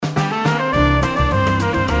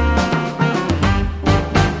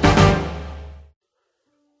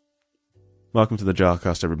Welcome to the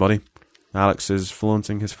JARCAST, everybody. Alex is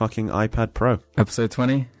flaunting his fucking iPad Pro. Episode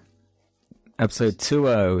 20? Episode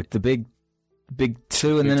 20. The big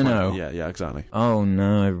 2 and then an 0. Yeah, exactly. Oh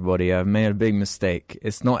no, everybody, I've made a big mistake.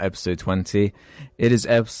 It's not episode 20. It is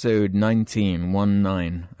episode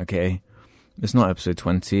 19, okay? It's not episode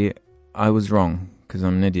 20. I was wrong, because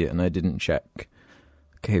I'm an idiot and I didn't check.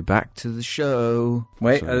 Okay, back to the show.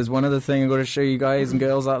 Wait, there's one other thing I've got to show you guys and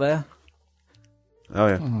girls out there. Oh,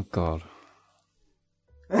 yeah. Oh, God.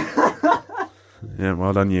 Yeah,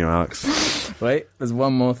 well done you, Alex. Wait, there's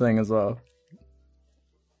one more thing as well.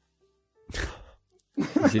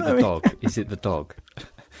 Is it the dog? Is it the dog?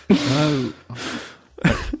 No.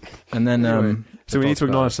 And then, so we need to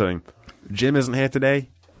acknowledge something. Jim isn't here today.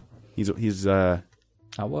 He's at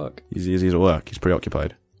work. He's at work. He's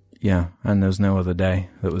preoccupied. yeah, and there was no other day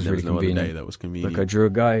that was really no convenient. other day that was convenient. Look, I drew a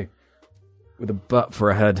guy with a butt for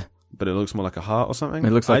a head. But it looks more like a heart or something?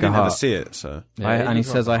 It looks like a a heart. I didn't ever heart. see it, so... Yeah, And he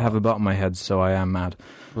says I have a butt on my head, so I am mad.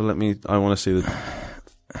 Well, I want to see the...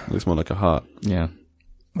 It looks more like a heart. Yeah.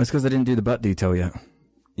 It's because I didn't do the butt detail yet.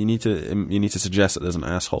 You need to suggest that there's an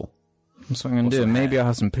asshole. That's what I'm going to do. Maybe I'll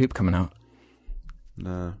have some poop coming out.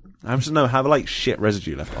 No. Have like shit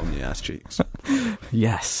residue left on the ass cheeks.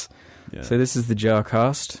 Yes. Yeah. So this is the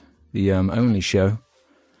JARCAST, the only show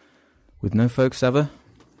with no folks ever.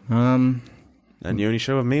 And the only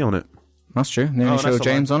show of me on it. That's true. The only show with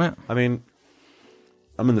James on it. I mean,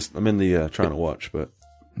 I'm in the trying to watch, but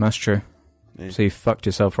That's true. Yeah. So you fucked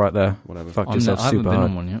yourself right there. Whatever. Fucked I yourself haven't super been hard.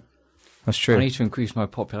 on one yet. That's true. I need to increase my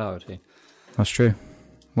popularity. That's true.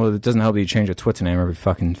 Well, it doesn't help that you change your Twitter name every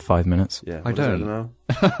fucking 5 minutes. Yeah, I don't know.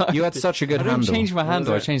 You had such a good I didn't handle. change my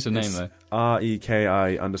handle. I it? changed the name It's though.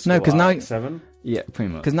 REKI_. No, 'cause now- 7. Yeah,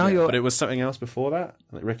 pretty much. Because now But it was something else before that,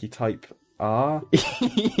 like Ricky type R.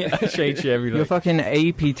 yeah, I change it every you're like. fucking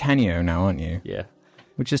AP Tenio now, aren't you? Yeah.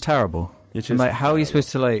 Which is terrible. Which And is like, how are you supposed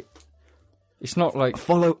to like It's not like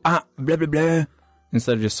follow at blah blah blah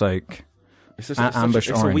instead of just like It's just Ambush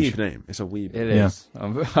it's a Orange. weeb name. It's a weeb. it Yeah. is. I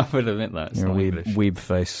would admit that. It's you're a not weeb, English. weeb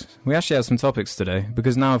face. We actually have some topics today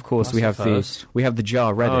because now, of course, That's we the have first. the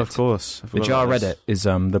Jar Reddit. Oh, of course. I The forgot Jar about this. Reddit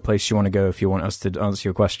is the place you want to go if you want us to answer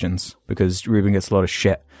your questions because Ruben gets a lot of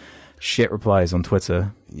shit replies on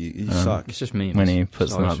Twitter You suck. It's just memes. when he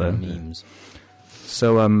puts them Sorry, out there. Memes.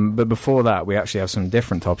 So, but before that, we actually have some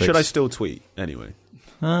different topics. Should I still tweet anyway?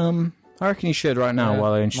 I reckon you should right now Yeah,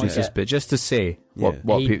 while I introduce might this get- bit, just to see Yeah.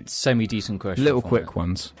 what people. Semi-decent question. Little for quick it.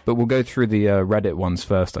 ones, but we'll go through the Reddit ones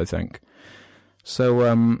first, I think.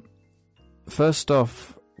 So, first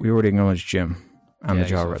off, we already acknowledged Jim and Yeah, the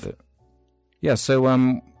Jar yourself. Reddit. Yeah, so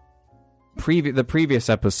the previous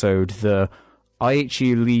episode, the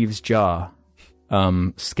IHU leaves Jar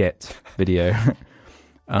skit video,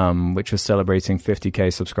 which was celebrating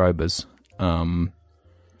 50k subscribers, hadn't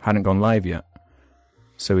gone live yet.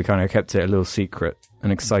 So we kind of kept it a little secret,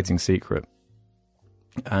 an exciting secret.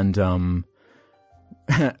 And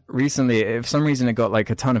recently, for some reason, it got like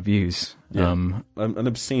a ton of views. Yeah. An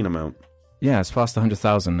obscene amount. Yeah, it's past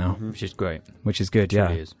 100,000 now, Which is great. which is good, It yeah.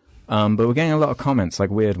 really is. But we're getting a lot of comments, like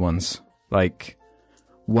weird ones. Like,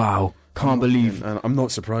 wow, can't believe... And I'm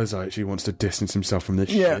not surprised that he wants to distance himself from this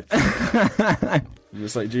Yeah. shit.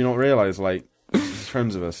 It's like, do you not realise, like, he's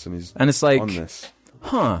friends with us and he's And it's like, on this.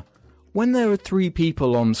 huh, when there are 3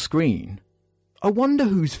 people on screen, I wonder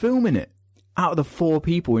who's filming it out of the 4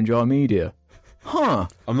 people in Jar Media. Huh.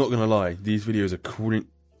 I'm not going to lie, these videos are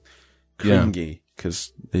Yeah. cringy,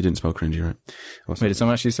 because they didn't spell cringy, right? Wait, did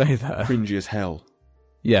someone actually say that? Cringy as hell.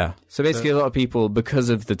 Yeah. So basically, a lot of people, because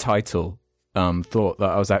of the title, thought that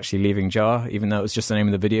I was actually leaving Jar, even though it was just the name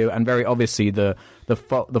of the video. And very obviously, the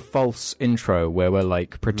false intro where we're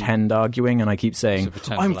like pretend arguing, and I keep saying,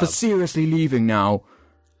 pretend "I'm collab. for seriously leaving now."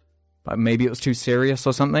 But maybe it was too serious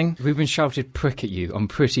or something. If we've been shouted prick at you, I'm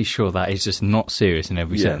pretty sure that is just not serious in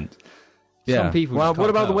every Yeah. sense. Yeah. Some people Well, just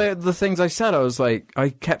what can't about tell. the things I said? I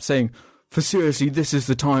kept saying, "For seriously, this is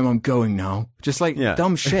the time I'm going now." Just like Yeah.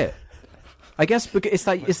 dumb shit. I guess because it's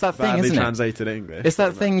that thing, Badly isn't it? translated English. It's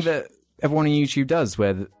that pretty thing much. that everyone on YouTube does,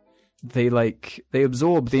 where they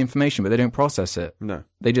absorb the information, but they don't process it. No.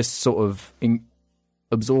 They just sort of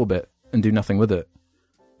absorb it and do nothing with it.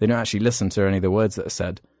 They don't actually listen to any of the words that are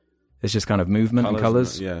said. It's just kind of movement and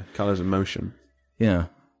colours. Yeah, colours and motion. Yeah.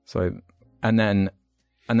 So, and then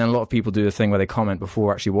a lot of people do the thing where they comment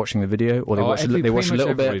before actually watching the video, or they watch a pretty little much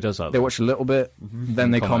everybody bit. does that, They though. watch a little bit,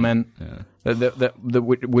 then they comment. Yeah.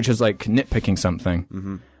 Which is like nitpicking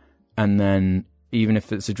something, and then even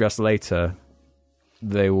if it's addressed later,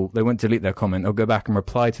 they won't delete their comment. They'll go back and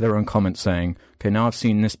reply to their own comment saying, "Okay, now I've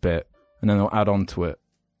seen this bit," and then they'll add on to it,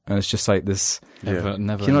 and it's just like this. Never Can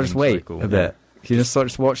you not just wait a bit? You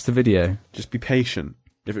just watch the video. Just be patient.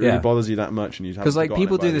 If it really bothers you that much and you have, because like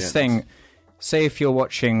people do this thing. Say if you're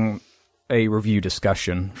watching a review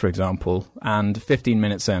discussion, for example, and 15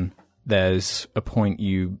 minutes in, there's a point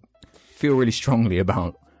you feel really strongly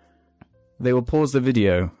about. They will pause the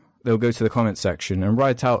video. They'll go to the comment section and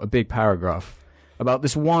write out a big paragraph about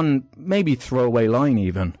this one, maybe throwaway line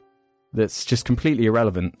even, that's just completely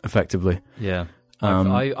irrelevant, effectively. Yeah.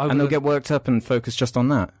 And they'll get worked up and focus just on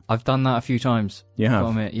that. I've done that a few times. You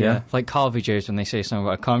have? Yeah. Like car videos when they say something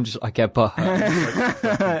about a car, I get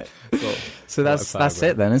butthurt. So that's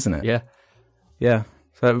it then, isn't it? Yeah. Yeah.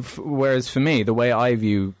 So, whereas for me, the way I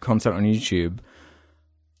view content on YouTube,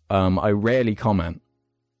 I rarely comment.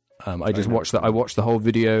 I just watch I watch the whole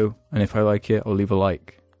video, and if I like it, I'll leave a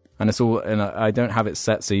like. And it's all, and I don't have it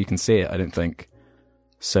set so you can see it, I don't think.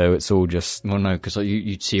 So it's all just... Well, no, because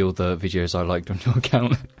you'd see all the videos I liked on your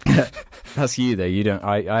account. That's you, though. You don't.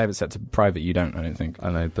 I have it set to private. You don't, I don't think.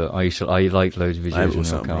 I know, but I like loads of videos on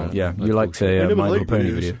your account. Yeah, you liked a My Little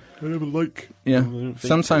Pony video. I never like... Yeah.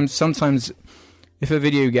 Sometimes, if a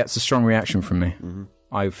video gets a strong reaction from me,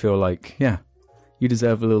 I feel like, yeah, you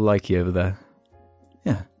deserve a little likey over there.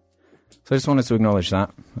 Yeah. So I just wanted to acknowledge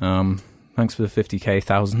that. Thanks for the 50k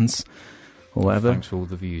thousands, or whatever. Thanks for all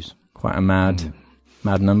the views. Quite a mad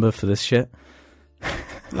number for this shit.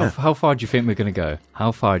 How far do you think we're going to go?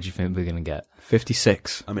 How far do you think we're going to get?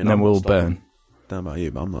 56. I mean, and then we'll burn. Don't know about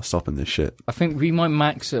you, but I'm not stopping this shit. I think we might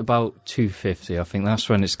max at about 250. I think that's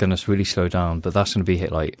when it's going to really slow down, but that's going to be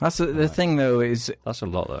hit like... That's the thing, though, is... That's a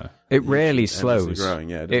lot, though. It rarely slows. It's growing,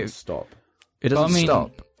 yeah. It doesn't stop. It doesn't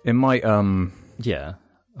stop. It might, Yeah,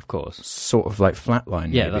 of course. sort of like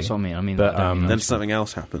flatline. Yeah, maybe. that's what I mean. But, then something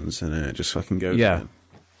else happens, and it just fucking goes. Yeah. Again.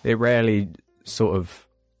 It rarely sort of...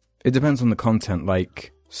 It depends on the content.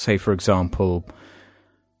 Like, say, for example,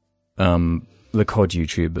 the COD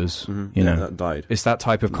YouTubers, you know. That died. It's that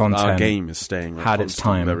type of content. Our game is staying had its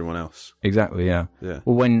time with everyone else. Exactly, yeah. Yeah.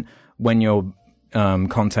 Well, when your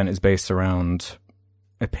content is based around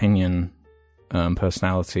opinion,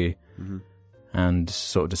 personality, and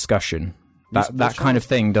sort of discussion, that kind of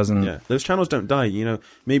thing doesn't... Yeah, those channels don't die. You know,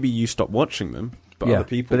 maybe you stop watching them, but other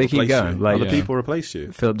people but they keep replace going. you. Like, Other people replace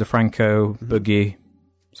you. Philip DeFranco, Boogie,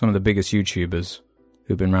 some of the biggest YouTubers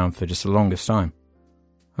who've been around for just the longest time.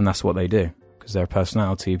 And that's what they do, because they're a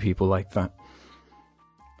personality, people like that.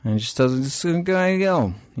 And it just doesn't just go, you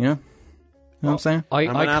know? You know what I'm saying?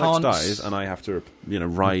 And when Alex dies, and I have to,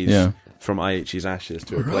 rise from IHE's ashes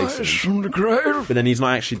to replace him. From the grave. But then he's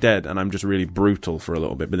not actually dead, and I'm just really brutal for a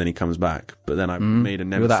little bit, but then he comes back. But then I've made a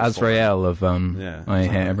nemesis. With that Azrael of I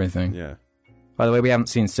Hate Everything. Yeah. By the way, we haven't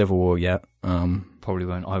seen Civil War yet. Probably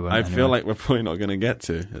won't. I won't. I feel like we're probably not going to get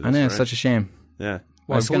to. I know, it's such a shame. Yeah.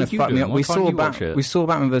 Well, it's going to fuck me up. We saw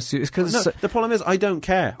Batman vs. It's because the problem is I don't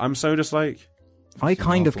care. I'm so just like... I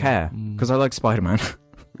kind of care, because I like Spider-Man.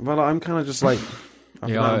 Well, I'm kind of just like...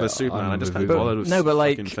 Batman vs Superman. I just can't be bothered with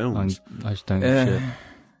fucking films. I just don't give a shit.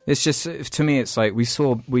 It's just, to me, it's like we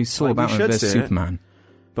saw Batman vs Superman.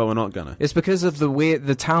 But we're not gonna. It's because of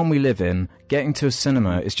the town we live in. Getting to a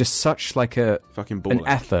cinema is just such like a fucking an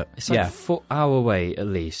effort. It's like a 4-hour wait at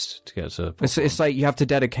least to get to. It's like you have to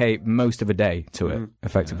dedicate most of a day to it,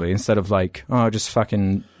 effectively, instead of like just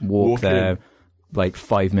fucking walk there, like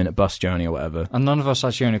 5-minute bus journey or whatever. And none of us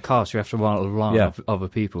actually own a car, so we have to rely on other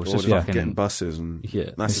people. So it's fucking getting buses and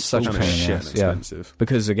that's it's such kind of shit and expensive.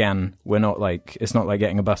 Because again, we're not like it's not like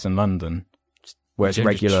getting a bus in London, where it's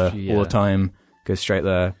regular all the time. Go straight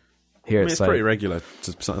there. Here it's like, pretty regular.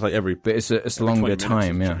 It's like every... But it's a longer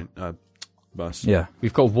time, bus. Yeah.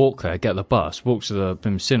 We've got to walk there, get the bus, walk to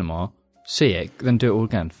the cinema, see it, then do it all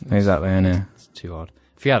again. Exactly, I know. It's too hard.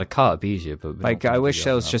 If you had a car, it'd be easier. But like, I wish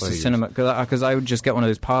there was just a cinema... Because I would just get one of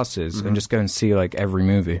those passes and just go and see, like, every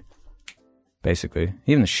movie. Basically.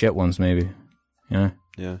 Even the shit ones, maybe. You know?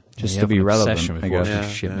 Yeah. Just to be relevant, with I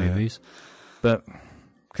guess. Shit movies. But...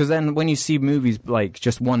 Because then when you see movies, like,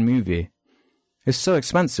 just one movie... It's so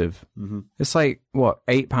expensive. It's like, what,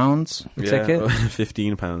 £8 a ticket?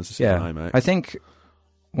 £15 to see an IMAX. I think,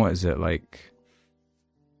 what is it, like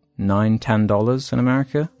 $9-10 in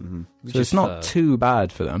America? So it's not too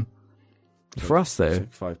bad for them. For us, though...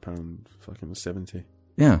 It's like £5 fucking 70.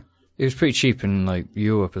 Yeah. It was pretty cheap in, like,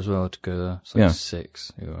 Europe as well to go there. It's like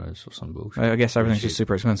 €6 or some bullshit. I guess everything's just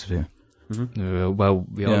super expensive here. Well,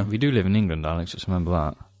 we do live in England, Alex, just remember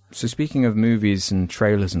that. So speaking of movies and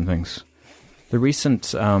trailers and things... The recent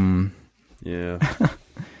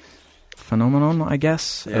phenomenon, I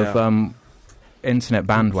guess, of internet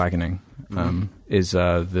bandwagoning is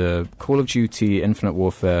the Call of Duty Infinite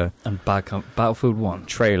Warfare and Battlefield 1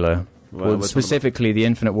 trailer. Well, specifically, the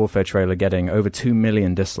Infinite Warfare trailer getting over 2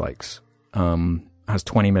 million dislikes has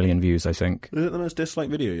 20 million views, I think. Is it the most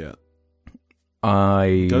disliked video yet?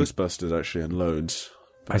 Ghostbusters actually had loads.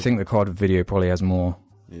 I think the COD video probably has more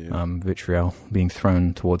vitriol being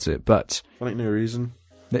thrown towards it. But for like no reason.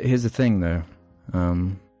 Here's the thing, though.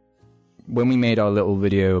 When we made our little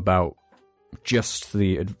video about just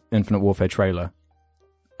the Infinite Warfare trailer,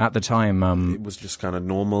 at the time... it was just kind of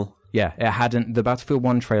normal. Yeah, it hadn't... The Battlefield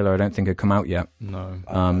 1 trailer, I don't think, had come out yet.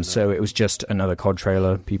 No. So it was just another COD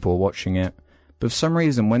trailer, people were watching it. But for some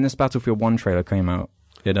reason, when this Battlefield 1 trailer came out,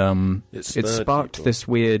 it sparked people. This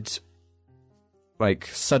weird... Like,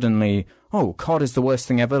 suddenly... Oh, COD is the worst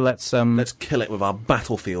thing ever. Let's kill it with our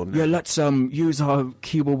Battlefield now. Yeah, let's use our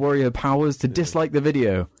keyboard warrior powers to dislike the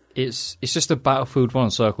video. It's just a Battlefield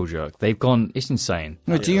 1 circle jerk. They've gone... It's insane.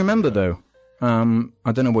 No, do you remember, though?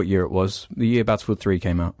 I don't know what year it was. The year Battlefield 3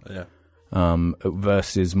 came out. Yeah.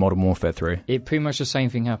 Versus Modern Warfare 3. It pretty much the same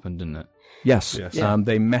thing happened, didn't it? Yes. Yeah.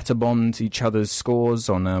 They meta-bombed each other's scores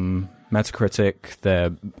on Metacritic.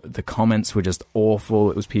 The comments were just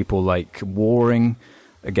awful. It was people, like, warring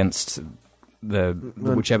against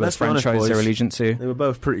whichever franchise they're allegiant to. They were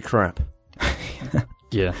both pretty crap.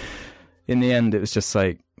 Yeah. In the end, it was just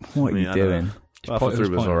like, what are you doing? Battlefield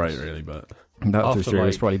 3 was alright, really, but... Battlefield 3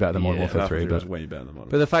 was probably better than Modern Warfare 3. But way better than Modern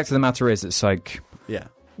But the fact of the matter is, it's like... Yeah.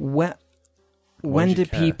 When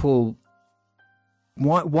did people...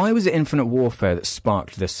 Why was it Infinite Warfare that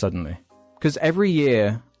sparked this suddenly? Because every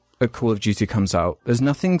year a Call of Duty comes out, there's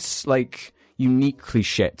nothing, like, uniquely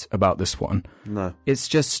shit about this one. No. It's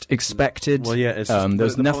just expected. Well, yeah, it's just,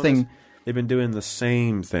 there's nothing... They've been doing the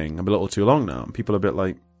same thing a little too long now. People are a bit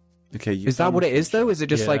like, okay... Is that what it is, though? Is it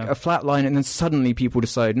just like a flat line and then suddenly people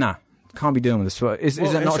decide, nah, can't be doing this? Is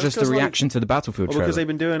it not just a reaction to the Battlefield trailer? Because they've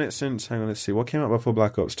been doing it since... Hang on, let's see. What came out before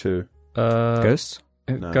Black Ops 2? Ghosts?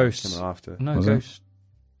 No, Ghost. Came out after. No, Ghost.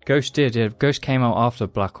 Ghost did, yeah. Ghost came out after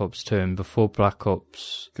Black Ops 2 and before Black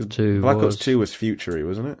Ops 2 Black Ops 2 was future-y,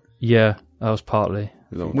 wasn't it? Yeah, that was partly.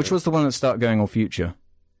 Which was the one that started going all future?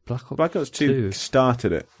 Black Ops 2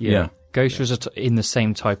 started it. Yeah. Ghost was in the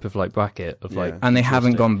same type of like bracket of like... And they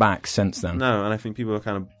haven't gone back since then. No, and I think people are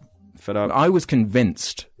kind of fed up. I was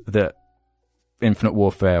convinced that Infinite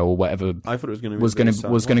Warfare or whatever I thought it was going to be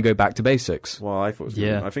was going to go back to basics. Well, I thought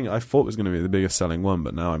it was I thought it was going to be the biggest selling one,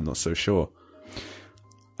 but now I'm not so sure.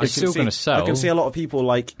 It's still going to sell. I can see a lot of people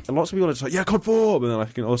are just like, yeah, COD 4, but then I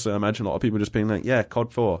can also imagine a lot of people just being like, yeah,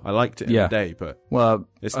 COD 4. I liked it in the day, but well,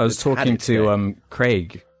 I was talking to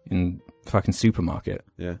Craig in fucking Supermarket.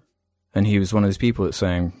 Yeah. And he was one of those people that's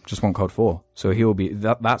saying, just want COD 4. So he'll be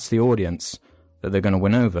that's the audience that they're going to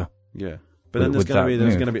win over. Yeah. But then there's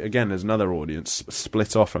going to be again, there's another audience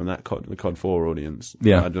split off from that the COD 4 audience.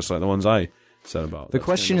 Yeah. Just like the ones I said about. The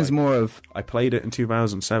question is more of... I played it in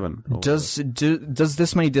 2007. Does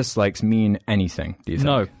this many dislikes mean anything, do you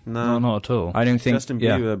think? No, not at all. I don't think... Justin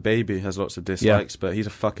Bieber, baby, has lots of dislikes, but he's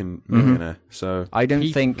a fucking millionaire, so... I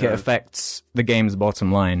don't think it affects the game's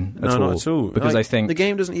bottom line at all. No, not at all. Because I think... The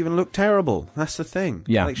game doesn't even look terrible. That's the thing.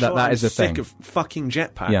 Yeah, that is the thing. I'm sick of fucking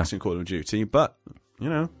jetpacks in Call of Duty, but, you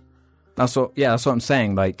know... That's what I'm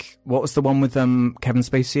saying. Like, what was the one with Kevin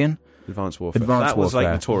Spacey in? Advanced Warfare. That was like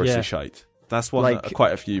notoriously shite. That's one that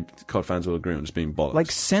quite a few COD fans will agree on just being bollocks.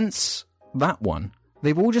 Like, since that one,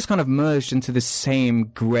 they've all just kind of merged into this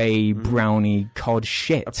same grey, browny COD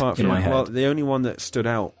shit Apart from, in my head. Well, the only one that stood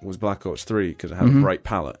out was Black Ops 3 because it had a bright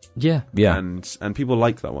palette. Yeah. And people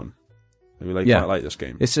like that one. They quite like this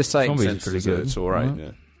game. It's just like... It's pretty good. It's alright,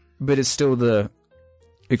 yeah. But it's still the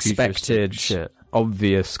expected shit.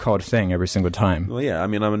 Obvious COD thing every single time. Well, yeah, I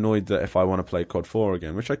mean, I'm annoyed that if I want to play COD 4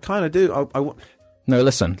 again, which I kind of do, No,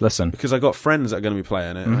 listen. Because I got friends that are going to be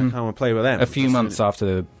playing it, and I kind of want to play with them. A few months after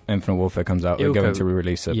the Infinite Warfare comes out, they're going to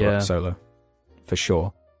re-release it solo. For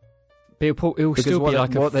sure. But it'll because still be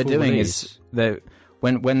like what they're doing is...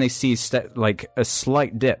 When they see like a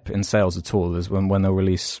slight dip in sales at all is when they'll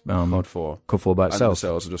release COD 4 by itself. And the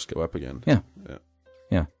sales will just go up again.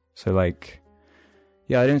 Yeah. So like...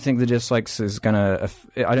 Yeah, I don't think the dislikes is gonna...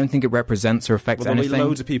 I don't think it represents or affects anything. There'll be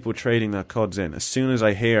loads of people trading their CODs in. As soon as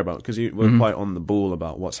I hear about... Because we're quite on the ball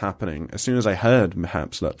about what's happening. As soon as I heard,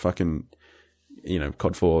 perhaps, that fucking...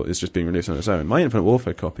 COD 4 is just being released on its own. My Infinite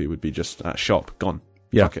Warfare copy would be just at shop, gone.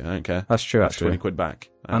 Yeah. Fuck it, I don't care. That's true, That's actually. 20 quid back.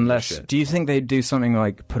 Unless... Do you think they'd do something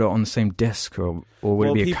like put it on the same disc? Or would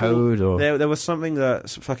it be a code? Or There was something that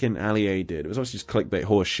fucking Ali A did. It was obviously just clickbait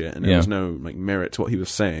horse shit, and there was no merit to what he was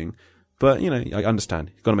saying. But, I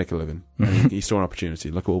understand. You've got to make a living. He saw an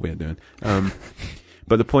opportunity. Look at what we're doing.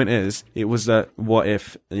 But the point is, it was that what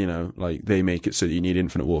if, they make it so that you need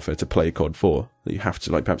Infinite Warfare to play COD 4? That you have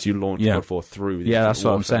to, perhaps you launch COD 4 through the Infinite that's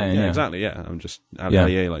what Warfare. I'm saying. Yeah, exactly, yeah. I'm just,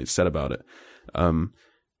 EA, said about it.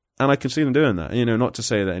 And I can see them doing that. You know, not to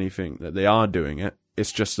say that anything that they are doing it.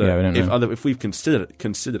 It's just that if we've considered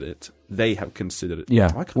it, they have considered it.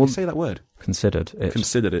 Yeah. Why can't we say that word? Considered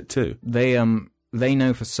it too. They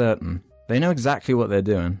know for certain. They know exactly what they're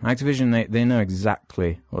doing. Activision, they know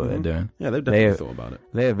exactly what they're doing. Yeah, they've definitely thought about it.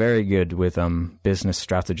 They are very good with business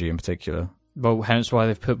strategy in particular. Well, hence why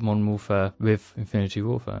they've put Modern Warfare with Infinity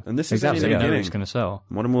Warfare. And this exactly is the beginning. It's going to sell.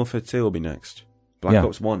 Modern Warfare 2 will be next. Black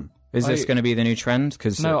Ops 1. Is this going to be the new trend?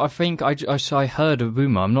 No, I think I heard a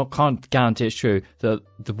rumor. Can't guarantee it's true that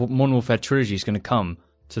the Modern Warfare trilogy is going to come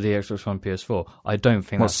to the Xbox One, PS4. I don't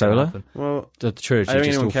think that's going to happen. Well, the trilogy. I don't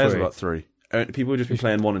think anyone cares about 3. People would just be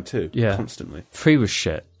playing 1 and 2 constantly. 3 was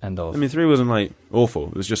shit. End of. I mean, 3 wasn't like awful.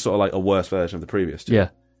 It was just sort of like a worse version of the previous 2.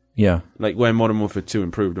 Yeah. Like when Modern Warfare 2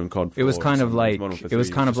 improved on COD 4. It was kind of like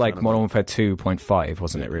Modern Warfare 2.5,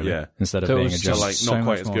 wasn't it? Really? Yeah. Instead of so being just like so not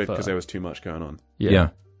quite as good because there was too much going on. Yeah.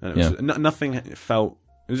 And it was nothing felt.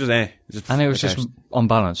 It was just and it was just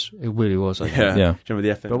unbalanced. It really was. Yeah. Do you remember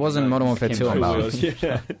the FM? But wasn't Modern Warfare 2 unbalanced?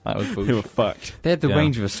 Yeah. That was bullshit. They were fucked. They had the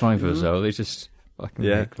range of a sniper as well. They just fucking.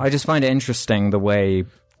 Yeah. I just find it interesting the way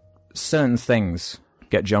certain things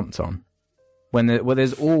get jumped on when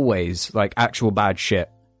there's always like actual bad shit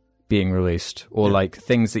being released or like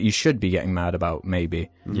things that you should be getting mad about maybe.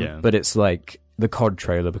 Yeah. But it's like the COD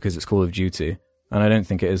trailer because it's Call of Duty, and I don't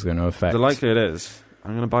think it is going to affect. The likelihood is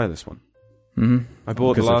I'm going to buy this one. Mm-hmm. I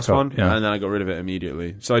bought the last one and then I got rid of it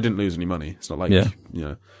immediately, so I didn't lose any money. It's not like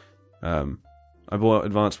I bought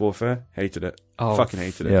Advanced Warfare, hated it, fucking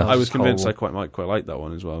hated it. I was convinced I might quite like that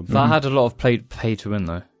one as well. That had a lot of pay to win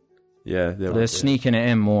though. Yeah, they're sneaking it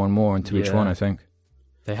in more and more into each one. I think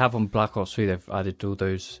they have on Black Ops 3. They've added all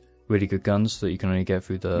those really good guns that you can only get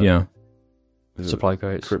through the supply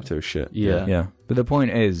crates, crypto shit. Yeah. But the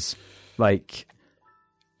point is, like,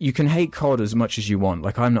 you can hate COD as much as you want.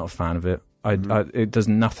 Like, I'm not a fan of it. It does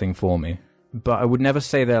nothing for me. But I would never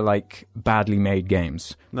say they're like badly made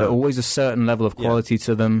games. No. There's always a certain level of quality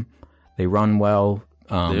to them. They run well.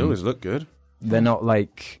 They always look good. They're not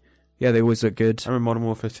like. Yeah, they always look good. I remember Modern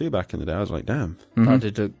Warfare 2 back in the day. I was like, damn. That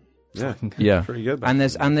did look pretty good. And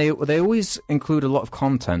they always include a lot of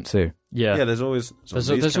content too. Yeah, there's always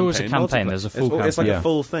always a campaign. There's a full campaign. It's like a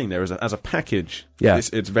full thing. There is as a package. Yeah,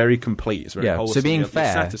 it's very complete. It's very wholesome. So being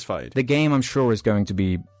fair, satisfied. The game I'm sure is going to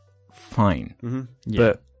be fine.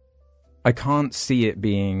 But I can't see it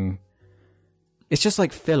being. It's just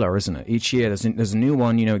like filler, isn't it? Each year there's a new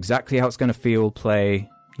one. You know exactly how it's going to feel, play.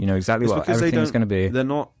 You know exactly what everything's going to be. They're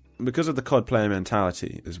not. Because of the COD player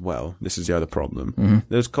mentality as well, this is the other problem.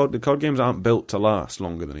 The COD games aren't built to last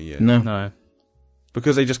longer than a year. No.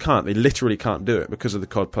 Because they just can't. They literally can't do it because of the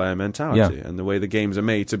COD player mentality and the way the games are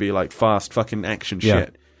made to be like fast fucking action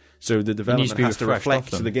shit. So the development has to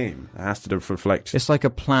reflect to the game. It has to reflect. It's like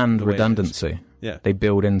a planned redundancy. Yeah. They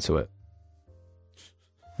build into it.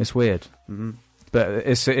 It's weird. But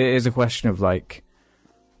it is a question of like,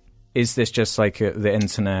 is this just like the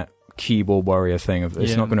internet keyboard warrior thing of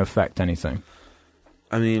it's not going to affect anything?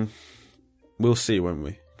 I mean, we'll see, won't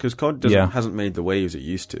we? Because COD hasn't made the waves it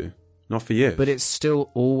used to. Not for years. But it's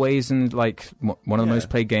still always in like one of the most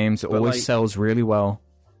played games. It always sells really well.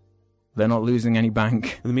 They're not losing any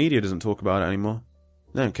bank. The media doesn't talk about it anymore.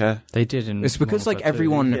 They don't care. They did. It's because like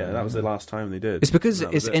everyone. Yeah, that was the last time they did. It's because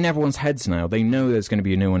it's in everyone's heads now. They know there's going to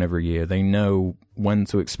be a new one every year. They know when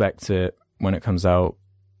to expect it when it comes out.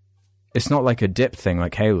 It's not like a dip thing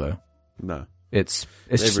like Halo. No. It's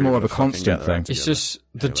just really more of a constant thing. It's just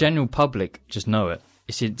the general public just know it.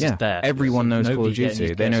 It's just there. Everyone knows Call of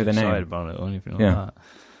Duty. They know the name. About it or anything like that.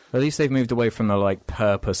 At least they've moved away from the like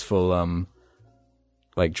purposeful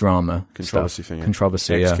like drama controversy stuff. thing.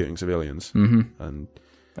 Controversy, executing civilians. And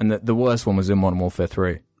the worst one was in Modern Warfare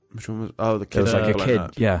 3. Which one was? Oh, the kid. It was like a kid.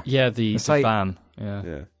 Yeah, the van.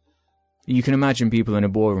 Yeah. You can imagine people in a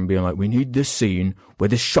ballroom being like, "We need this scene where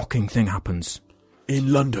this shocking thing happens."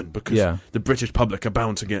 In London, because the British public are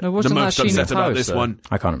bound to get the most upset about this one.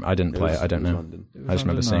 I didn't play it. I don't know. I just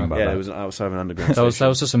remember seeing about that. Yeah, it was outside of an underground that station.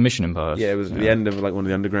 was just a mission in Paris. Yeah, it was the end of like one of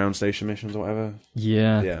the underground station missions or whatever.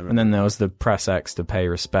 Yeah. And then there was the press X to pay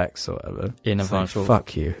respects or whatever. In Advanced Warfare.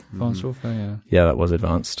 Fuck you. Advanced Warfare, Yeah, that was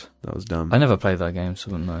advanced. That was dumb. I never played that game, so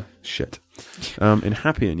I wouldn't know. Shit. In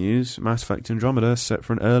happier news, Mass Effect Andromeda set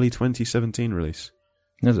for an early 2017 release.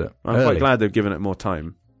 Is it? I'm quite glad they've given it more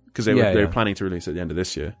time. Because they were planning to release it at the end of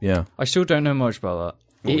this year. Yeah. I still don't know much about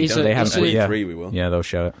that. Well, they haven't. We will. Yeah, they'll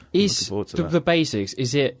show it. Is the basics?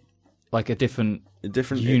 Is it like a different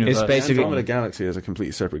universe. It's basically Andromeda Galaxy is a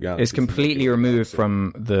completely separate galaxy. It's completely removed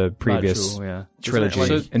from the previous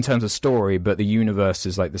trilogy in terms of story, but the universe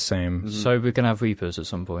is like the same. So we're gonna have Reapers at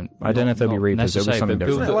some point. I don't know if there'll be Reapers. There'll be something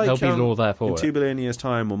different. There'll be law there for in 2 billion years'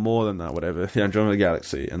 time or more than that, whatever. The Andromeda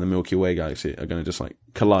Galaxy and the Milky Way galaxy are going to just like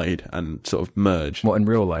collide and sort of merge. What, in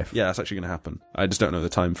real life? Yeah, that's actually going to happen. I just don't know the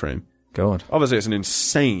time frame. God. Obviously, it's an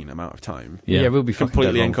insane amount of time. Yeah, we'll be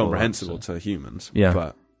completely incomprehensible to humans. Yeah,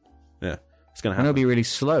 but yeah. It's going to happen. And it'll be really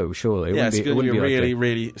slow, surely. It's going to be a really,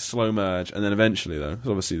 really slow merge. And then eventually, though,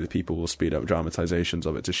 obviously the people will speed up dramatizations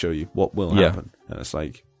of it to show you what will happen. And it's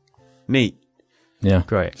like, neat. Yeah.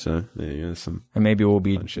 Great. So, there you go. And maybe we'll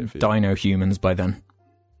be dino humans by then.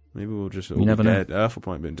 Maybe we'll just all you never be know. dead. Earth will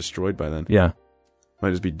probably be destroyed by then. Yeah. Might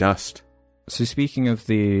just be dust. So speaking of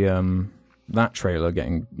the that trailer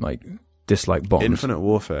getting, like, dislike bombs. Infinite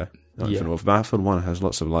Warfare. Infinite Warfare. Battlefield 1 has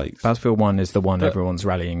lots of likes. Battlefield 1 is the one everyone's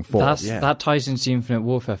rallying for. That ties into the Infinite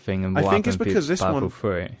Warfare thing and what I think it's because this one...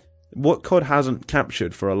 3. What COD hasn't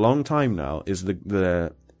captured for a long time now is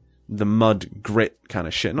the mud grit kind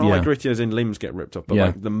of shit. Not like gritty as in limbs get ripped off, but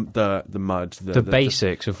like the mud. The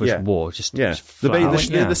basics of war. Just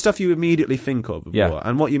the stuff you immediately think of war.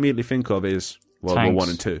 And what you immediately think of is World War 1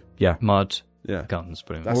 and 2. Yeah. Mud. Yeah. Guns.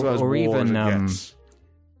 Pretty much. Or even...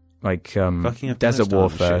 like desert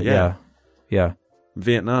warfare, yeah.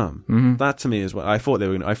 Vietnam. Mm-hmm. That to me is what I thought they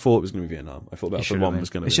were. I thought it was going to be Vietnam. I thought Battlefield 1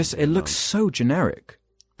 was going to. It's just it looks so generic.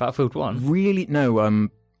 Battlefield 1, really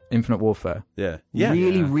Infinite Warfare. Yeah,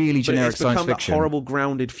 really generic science fiction. That horrible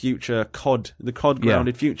grounded future the COD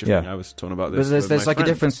grounded future thing. I was talking about this. There's like a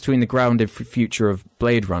difference between the grounded future of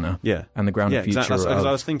Blade Runner, and the grounded future. Exactly. Because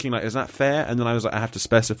I was thinking like, is that fair? And then I was like, I have to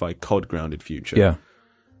specify COD grounded future. Yeah.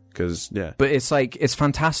 Because but it's like it's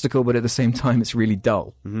fantastical, but at the same time it's really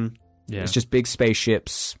dull. Mm-hmm. Yeah, it's just big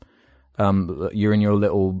spaceships. You're in your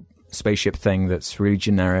little spaceship thing that's really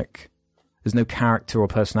generic. There's no character or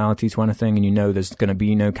personality to anything, and you know there's going to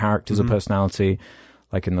be no characters or personality,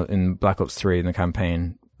 like in Black Ops 3 in the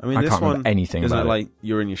campaign. I mean, I can't remember anything about it. Like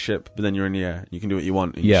you're in your ship, but then you're in the air. You can do what you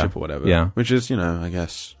want in your ship or whatever. Yeah, which is I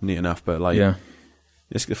guess neat enough. But like,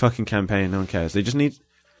 it's the fucking campaign. No one cares. They just need.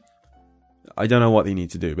 I don't know what they need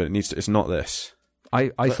to do, but it needs to. It's not this. I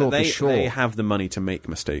thought for sure they have the money to make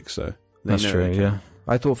mistakes, so that's true. Yeah,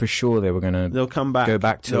 I thought for sure they were gonna. They'll come back. Go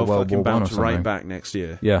back to World War 1 or something. Right back next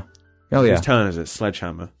year. Yeah. Oh yeah. Whose turn is it?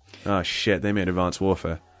 Sledgehammer. Oh shit! They made Advanced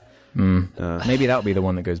Warfare. Maybe that'll be the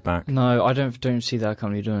one that goes back. No, I don't see that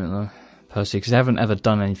company doing it though, personally, because they haven't ever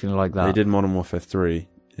done anything like that. They did Modern Warfare 3,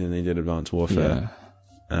 and they did Advanced Warfare.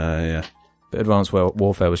 Yeah. But Advanced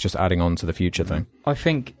Warfare was just adding on to the future thing. I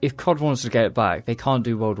think if COD wants to get it back, they can't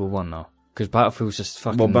do World War 1 now. Because Battlefield's just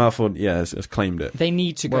fucking... Well, Battlefield, has claimed it. They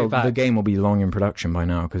need to go back. The game will be long in production by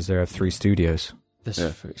now, because there are 3 studios. This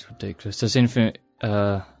is ridiculous. There's Infinite...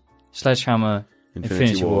 Sledgehammer,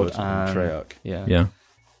 Infinity Ward, and Treyarch. Yeah.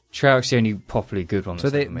 Treyarch's the only properly good one. So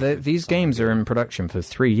these games are in production for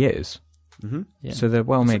 3 years. Mm-hmm. Yeah. So they're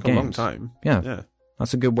well-made games. A long time. Yeah.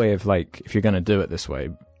 That's a good way of, like, if you're going to do it this way...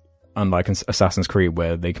 Unlike Assassin's Creed,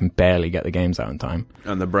 where they can barely get the games out in time,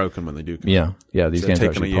 and they're broken when they do. Yeah. These games are actually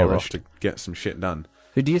taking a year polished. off to get some shit done.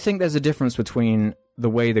 So do you think there's a difference between the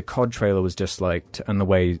way the COD trailer was disliked and the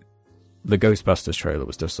way the Ghostbusters trailer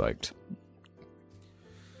was disliked?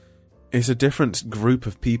 It's a different group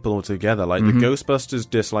of people altogether. Like the Ghostbusters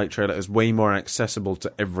dislike trailer is way more accessible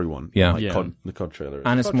to everyone. Yeah, the COD trailer,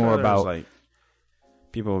 and it's more about like.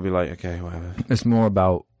 People will be like, okay, whatever. It's more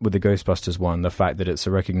about, with the Ghostbusters one, the fact that it's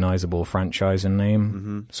a recognizable franchise and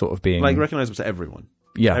name, sort of being... Like, recognizable to everyone.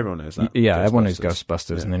 Yeah. Everyone knows that. Yeah, everyone knows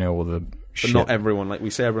Ghostbusters, and they know all the shit. But not everyone, like, we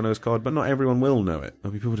say everyone knows COD, but not everyone will know it.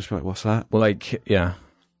 People will just be like, what's that? Well, like, yeah.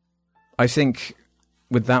 I think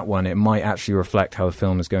with that one, it might actually reflect how the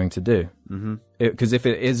film is going to do. Because if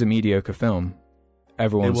it is a mediocre film...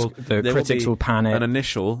 the critics will pan it. An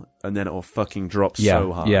initial, and then it will fucking drop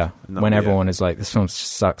so hard. Yeah, when everyone is like, this film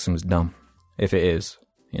sucks and was dumb. If it is,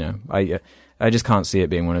 I just can't see it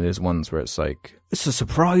being one of those ones where it's like, it's a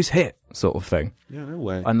surprise hit sort of thing. Yeah, no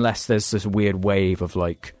way. Unless there's this weird wave of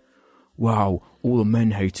like, wow, all the men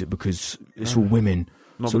hate it because it's all women.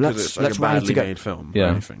 Not so because let's it's like let's a rally badly together. made film Yeah. or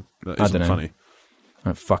anything. That I isn't don't know. funny. I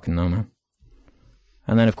don't fucking know, man.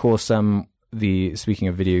 And then, of course, speaking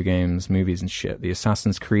of video games, movies and shit, the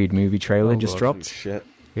Assassin's Creed movie trailer just dropped. Shit.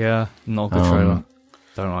 Yeah, not a good trailer.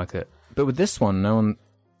 Don't like it. But with this one, no one...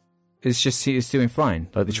 It's doing fine.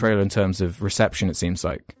 Like the trailer in terms of reception, it seems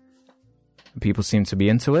like. People seem to be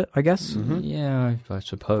into it, I guess. Yeah, I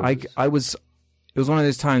suppose. It was one of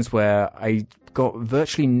those times where I got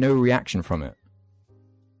virtually no reaction from it.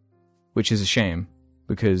 Which is a shame,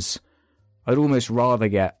 because I'd almost rather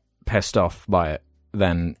get pissed off by it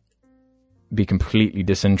than be completely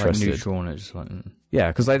disinterested. Like neutral on it, just like... Yeah,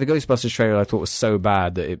 because like the Ghostbusters trailer I thought was so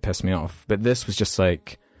bad that it pissed me off. But this was just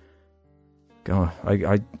like, God,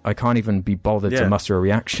 I can't even be bothered to muster a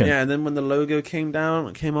reaction. Yeah, and then when the logo came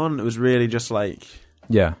on, it was really just like...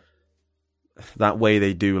 Yeah. That way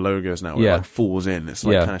they do logos now, where it like falls in. It's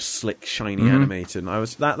like kind of slick, shiny, animated. And I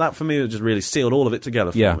was that for me it just really sealed all of it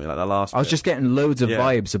together for me. Like the last. I was just getting loads of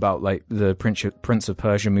vibes about like the Prince of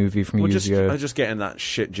Persia movie from years ago. I was just getting that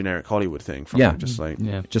shit generic Hollywood thing from it. Just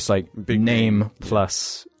like big name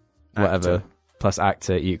plus whatever actor. Plus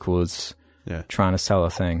actor equals trying to sell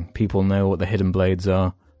a thing. People know what the hidden blades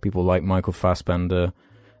are. People like Michael Fassbender.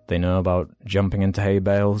 They know about jumping into hay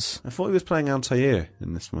bales. I thought he was playing Altair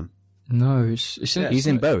in this one. No, he's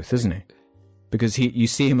in both, isn't he? Because you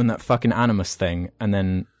see him in that fucking Animus thing, and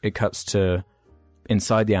then it cuts to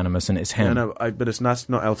inside the Animus, and it's him. Yeah, no, but that's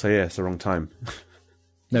not Altair. It's the wrong time.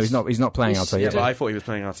 No, he's not playing Altair. Yeah, but I thought he was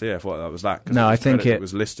playing Altair. I thought that was that. No, I think it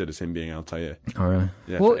was listed as him being Altair. Oh, really?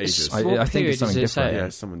 Yeah, for ages. I think it's something different. Yeah,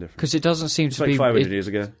 it's someone different. Because it doesn't seem to be... It's like 500 years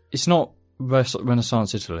ago. It's not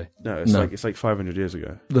Renaissance Italy. No, it's like 500 years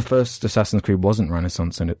ago. The first Assassin's Creed wasn't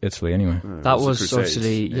Renaissance in Italy anyway. No, that was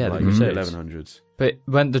obviously the Crusades. 1100s. But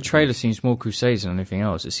when the trailer seems more Crusades than anything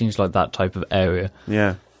else, it seems like that type of area.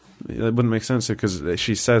 Yeah, it wouldn't make sense because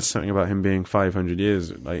she says something about him being 500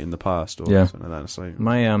 years like in the past or something like that. It's like,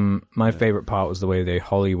 my favorite part was the way they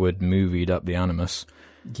Hollywood movied up the Animus.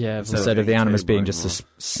 Yeah, instead of the Animus being just a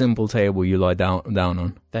simple table you lie down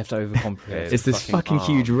on. They have to overcomplicate it. It's this fucking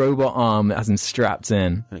huge robot arm that has him strapped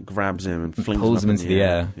in. And it grabs him and flings pulls him up into the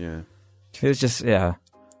air. Yeah. It was just,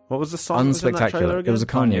 What was the song? Unspectacular. It was a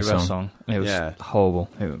Kanye song. And it was horrible.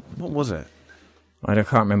 What was it? I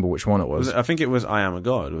can't remember which one it was. I think it was I Am a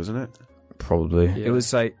God, wasn't it? Probably. Yeah. It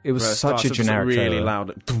was like, it was such a generic really trailer.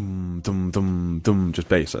 Loud, dum, dum, dum, dum, just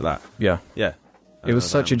bass like that. Yeah. Yeah. It was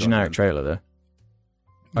such a generic trailer though.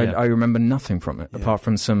 Yeah. I remember nothing from it, apart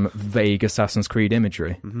from some vague Assassin's Creed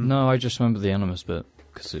imagery. Mm-hmm. No, I just remember the Animus bit,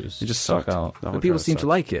 because it just sucked out. But people seem to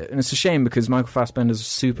like it, and it's a shame because Michael Fassbender's a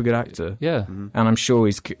super good actor. Yeah. Mm-hmm. And I'm sure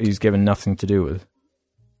he's given nothing to do with.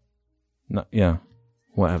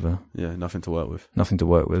 Whatever. Yeah, nothing to work with. Nothing to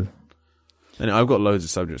work with. And I've got loads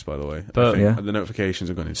of subjects, by the way. But the notifications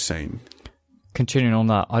have gone insane. Continuing on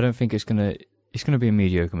that, I don't think it's gonna be a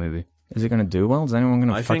mediocre movie. Is it going to do well? Is anyone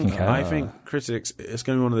going to fucking care? I think critics, it's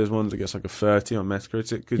going to be one of those ones that gets like a 30 on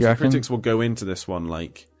Metacritic. Because critics will go into this one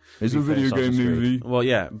like... It's a video game movie. Well,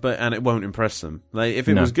 yeah, and it won't impress them. Like, if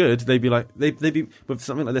it was good, they'd be like... They'd be with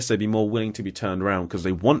something like this, they'd be more willing to be turned around because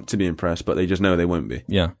they want to be impressed, but they just know they won't be.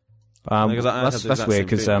 Yeah. That's weird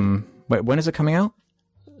because... wait, when is it coming out?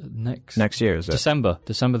 Next year, is it? December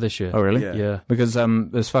this year. Oh, really? Yeah. Because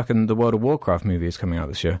there's fucking the World of Warcraft movie is coming out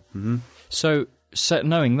this year. Mm-hmm. So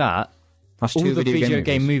knowing that, that's all the video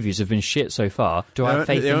game movies have been shit so far. Do I have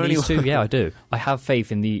faith in these two? Yeah, I do. I have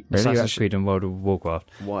faith in the Assassin's Creed and World of Warcraft.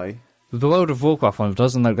 Why? The World of Warcraft one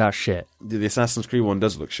doesn't look that shit. The Assassin's Creed one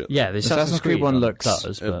does look shit. Yeah, the Assassin's Creed one looks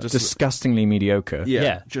disgustingly mediocre.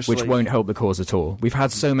 Yeah. Which won't help the cause at all. We've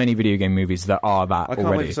had so many video game movies that are that I can't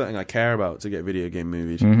already. wait for something I care about to get video game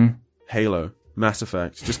movies. Mm-hmm. Halo, Mass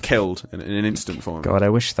Effect, just killed in an instant form. God, I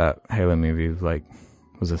wish that Halo movie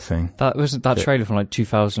was a thing. That wasn't that trailer from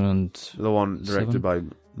 2000. The one directed by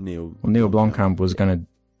Neil. Well, Neil Blomkamp was going to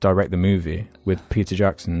direct the movie with Peter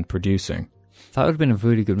Jackson producing. That would have been a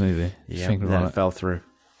really good movie. Yeah, it fell through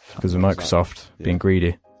because of Microsoft being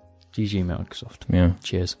greedy. GG Microsoft. Yeah.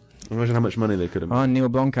 Cheers. Imagine how much money they could have made. Oh, Neil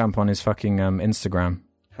Blomkamp on his fucking Instagram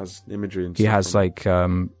has imagery and he has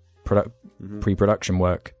pre-production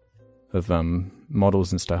work of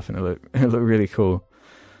models and stuff, and it looked really cool.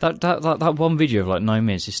 That one video of 9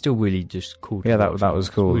 minutes is still really just cool. Yeah, that was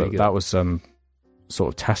cool. Really that was some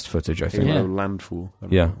sort of test footage, I think. Landfall.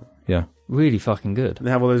 Yeah. Really fucking good. And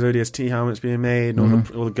they have all those ODST helmets being made, and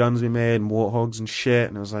all the guns being made, and warthogs and shit.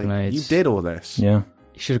 And I was like, you did all this. Yeah.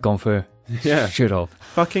 You should have gone for. Yeah. Should have.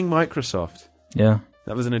 Fucking Microsoft. Yeah.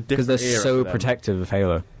 That was in a different because they're era so protective of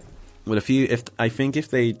Halo. Well, I think if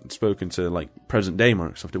they'd spoken to present day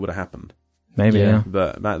Microsoft, it would have happened. Maybe, yeah.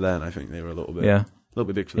 But back then, I think they were a little bit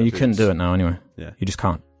big for that. You couldn't do it now anyway. Yeah. You just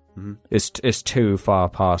can't. Mm-hmm. It's too far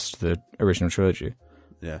past the original trilogy.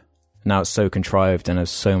 Yeah. Now it's so contrived and there's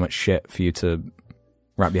so much shit for you to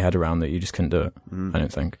wrap your head around that you just couldn't do it. I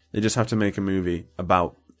don't think. They just have to make a movie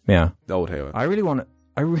about the old Halo. I really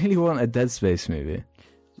want a Dead Space movie.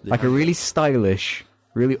 A really stylish,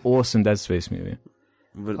 really awesome Dead Space movie.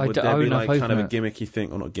 Would there be kind of a gimmicky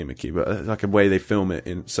thing, or not gimmicky, but like a way they film it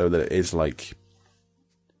in so that it is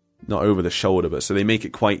not over the shoulder, but so they make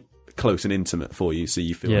it quite close and intimate for you, so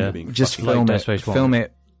you feel like being just film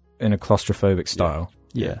it in a claustrophobic style.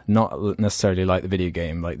 Yeah. Not necessarily like the video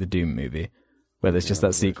game, like the Doom movie, where there's just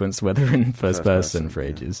that sequence where they're in first person for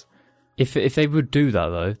ages. If they would do that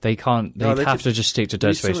though, they can't. They'd have to just stick to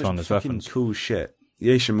Dead Space 1 as weapons. Cool shit. The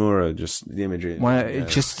Ishimura, just the imagery.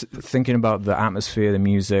 Just thinking about the atmosphere, the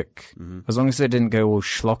music, as long as they didn't go all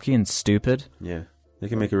schlocky and stupid. Yeah. They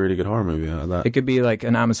can make a really good horror movie out of that. It could be like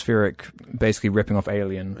an atmospheric, basically ripping off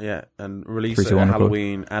Alien. Yeah, and release it at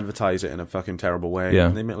Halloween, advertise it in a fucking terrible way. Yeah.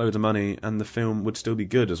 And they make loads of money, and the film would still be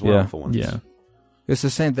good as well for once. Yeah. It's the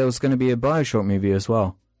same. There was going to be a BioShock movie as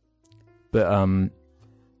well. But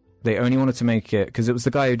they only wanted to make it, because it was the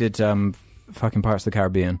guy who did fucking Pirates of the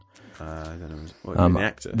Caribbean. I don't know. What, the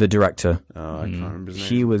actor? The director. Oh, I can't remember his name.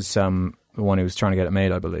 He was the one who was trying to get it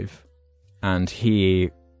made, I believe. And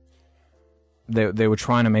They were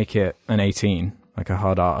trying to make it an 18, like a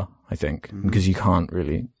hard R, I think, because you can't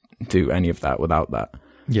really do any of that without that.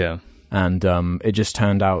 Yeah. And it just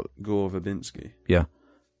turned out... Gore Verbinski. Yeah.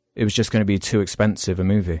 It was just going to be too expensive a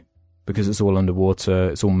movie, because it's all underwater,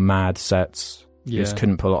 it's all mad sets. You just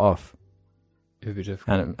couldn't pull it off. It would be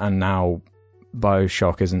difficult. And now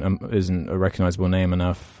BioShock isn't a recognisable name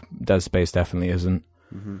enough. Dead Space definitely isn't.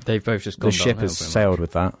 They've both just gone The ship has sailed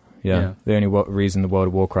with that. Yeah. The only reason the World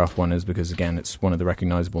of Warcraft one is because, again, it's one of the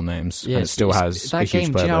recognisable names, and it still has a huge player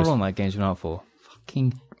base. Do you know how long that game's been out for?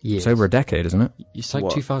 Fucking years. It's over a decade, isn't it? It's like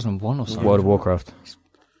 2001 or something. World of Warcraft.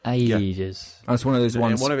 Ages. Yeah. That's one of those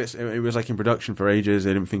ones. One of it was like in production for ages.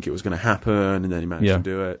 They didn't think it was going to happen, and then he managed to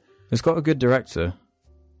do it. It's got a good director.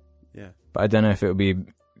 Yeah. But I don't know if it would be...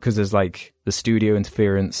 Because there's like the studio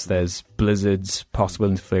interference, there's Blizzard's possible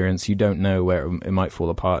interference. You don't know where it might fall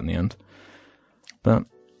apart in the end. But...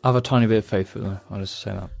 I have a tiny bit of faith in it, I'll just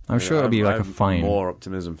say that. I'm sure it'll be like a fine. More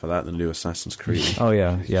optimism for that than new Assassin's Creed. Oh,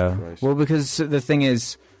 yeah. Well, because the thing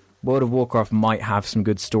is, World of Warcraft might have some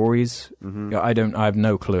good stories. I have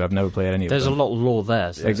no clue. I've never played any of them. There's a lot of lore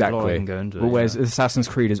there, so exactly. There's a lot you can go into it. Whereas Assassin's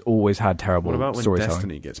Creed has always had terrible storytelling. What about when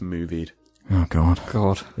Destiny gets movied? Oh, God.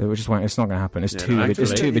 It's not going to happen. It's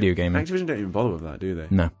too video gaming. Activision don't even bother with that, do they?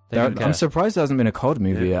 No. I'm surprised there hasn't been a COD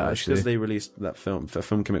movie yet, actually. Because they released that film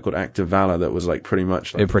commit called Act of Valor that was like pretty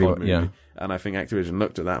much like a COD movie. Yeah. And I think Activision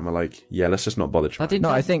looked at that and were like, yeah, let's just not bother trying.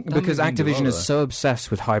 I think because Activision is so obsessed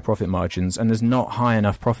with high profit margins, and there's not high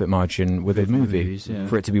enough profit margin with a movie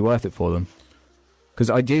for it to be worth it for them. Because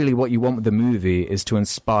ideally what you want with the movie is to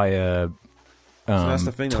inspire... so that's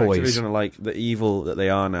the thing. Activision are like the evil that they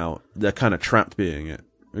are now. They're kind of trapped being it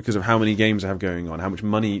because of how many games they have going on, how much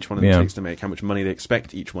money each one of them takes to make, how much money they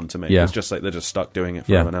expect each one to make. It's just like they're just stuck doing it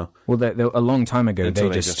forever now. Well, a long time ago,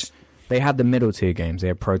 they had the middle tier games. They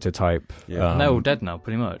had Prototype. They're all dead now,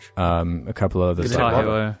 pretty much. A couple of others. Guitar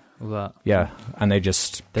Hero, all that. Yeah, and they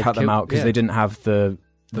just cut them out because they didn't have the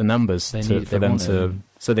numbers for them to.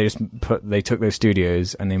 So they took those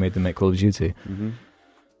studios and they made them make Call of Duty.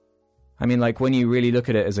 I mean, like, when you really look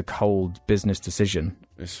at it as a cold business decision...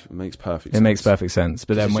 It makes perfect sense. It makes perfect sense.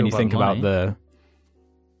 But then when you think about the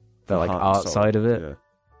like, art side of it,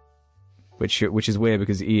 which is weird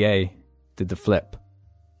because EA did the flip.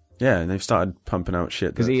 Yeah, and they've started pumping out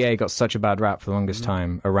shit. Because EA got such a bad rap for the longest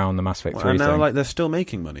time around the Mass Effect 3 and now, thing. like, they're still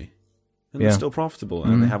making money. And they're still profitable,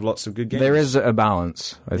 and they have lots of good games. There is a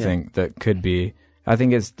balance, I think, that could be... I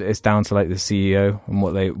think it's down to like the CEO and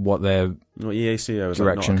what their EA CEO is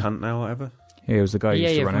direction. Like not a cunt now, or whatever. Yeah, it was the guy who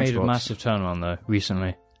used to run Xbox. EA have made a massive turnaround though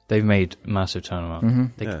recently. They've made massive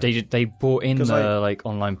turnaround. They brought in the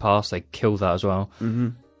online pass. They killed that as well.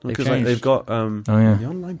 Because they've got the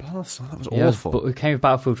online pass. Oh, that was awful. But it came with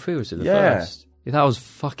Battlefield 3. Was it the first? That was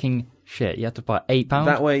fucking shit. You had to buy £8.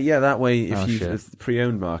 That way, if the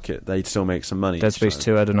pre-owned market, they'd still make some money. Dead Space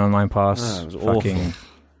 2 had an online pass. It was awful.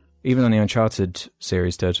 Even on the Uncharted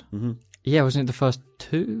series did. Yeah, wasn't it the first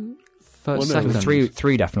two? Second?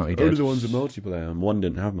 Three definitely did. Only the ones with multiplayer, and one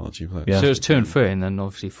didn't have multiplayer. Yeah. So it was 2 and 3, and then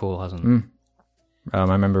obviously 4 hasn't. I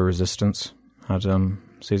remember Resistance had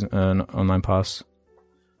season online pass.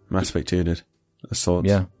 Mass Effect 2 did. Assault.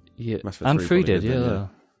 Yeah. And 3 did, yeah.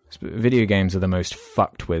 Video games are the most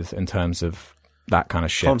fucked with in terms of that kind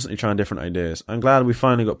of shit. Constantly trying different ideas. I'm glad we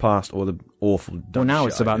finally got past all the awful dumb Well, now shit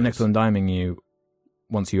it's about ideas. nickel and diming you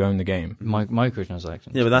once you own the game. Microtransactions.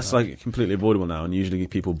 Yeah, but that's like completely avoidable now, and usually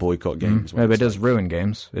people boycott games. Yeah, but it does ruin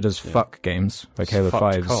games. It does fuck games. Like Halo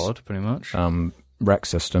 5's COD, pretty much. rec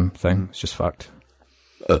system thing. It's just fucked.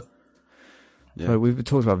 But we've been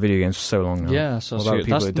talking about video games for so long now. Yeah, so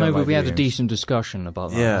we had a decent discussion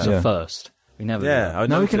about that. Yeah. As a first. We never did.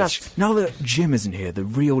 Now we can now that Jim isn't here, the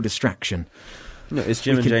real distraction. No, it's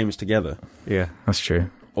Jim and James together. Yeah, that's true.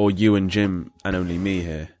 Or you and Jim and only me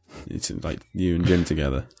here. It's like you and Jim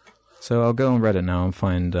together. So I'll go on Reddit now and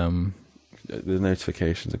find the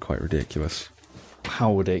notifications are quite ridiculous.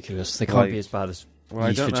 How ridiculous! They can't be as bad as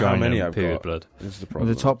I don't know how many I've period got. blood. This is the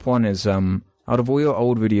problem. The top one is out of all your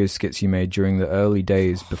old video skits you made during the early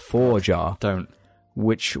days before Jar,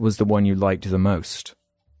 which was the one you liked the most?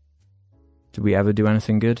 Did we ever do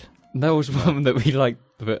anything good? There was one that we liked,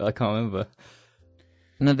 but I can't remember.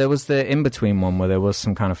 No, there was the in-between one where there was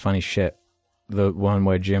some kind of funny shit. The one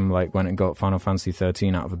where Jim went and got Final Fantasy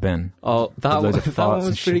 13 out of a bin. Oh, that one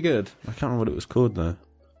was pretty good. I can't remember what it was called though.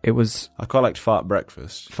 It was... I quite liked Fart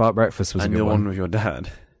Breakfast. Fart Breakfast was a good one. And the one with your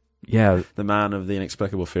dad. Yeah. The man of the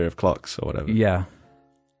inexplicable fear of clocks or whatever. Yeah.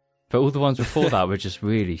 But all the ones before that were just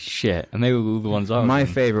really shit. And they were all the ones I was My in.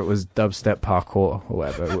 favourite was Dubstep Parkour or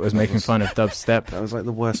whatever. It was making fun of dubstep. That was like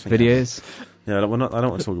the worst thing videos. Yeah, I don't want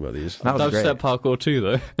to talk about these. That was Dubstep Parkour 2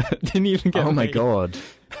 though. Didn't even get Oh my god.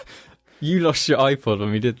 You lost your iPod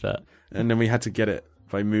when we did that. And then we had to get it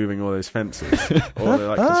by moving all those fences. All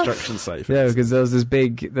the construction site fences. Yeah, because there was this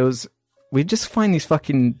big... We'd just find these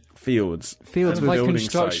fucking... Fields with like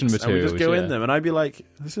construction sites, materials. And we'd just go in them and I'd be like,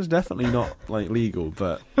 this is definitely not legal,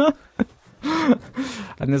 but...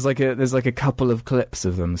 And there's like a couple of clips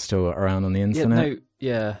of them still around on the internet.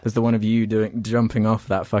 There's the one of you jumping off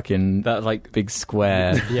that big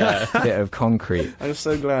square bit of concrete. I'm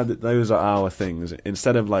so glad that those are our things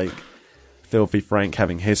instead of Filthy Frank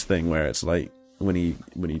having his thing where it's like when he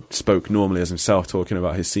spoke normally as himself talking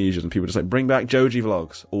about his seizures and people just bring back Joji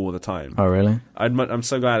vlogs all the time. Oh really? I'm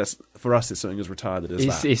so glad for us it's something as retarded as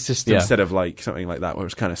that. It's just instead of something like that where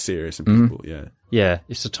it's kind of serious and people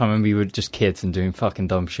it's the time when we were just kids and doing fucking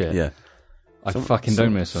dumb shit. I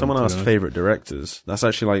don't miss them. Someone asked favourite directors. That's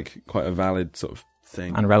actually quite a valid sort of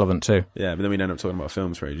thing and relevant too. Yeah, but then we'd end up talking about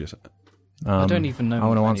films for ages. I don't even know. I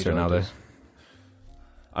want to answer it now though.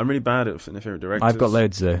 I'm really bad at favourite directors. I've got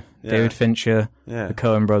loads though. David Fincher, the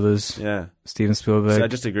Coen brothers, Steven Spielberg. So I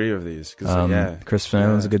just agree with these because Christopher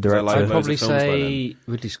Nolan's a good director. I'd probably say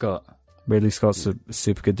Ridley Scott. Ridley Scott's a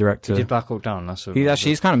super good director. He did Black Hawk Down.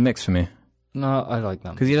 He's kind of mixed for me. No, I like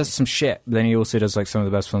that because he does some shit, but then he also does some of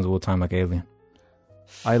the best films of all time, like Alien.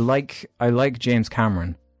 I like James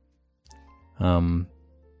Cameron.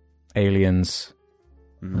 Aliens.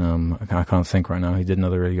 I can't think right now. He did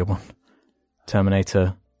another really good one.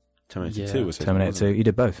 Terminator 2 was his, Terminator 2. He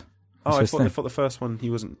did both. Oh, I thought the first one he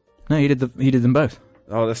wasn't. No, he did them both.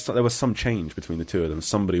 Oh, there was some change between the two of them.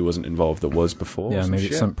 Somebody wasn't involved that was before. Yeah, maybe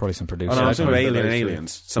probably some producer. Oh, no, I was talking about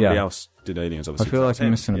Aliens. Somebody else did Aliens. Obviously, I feel like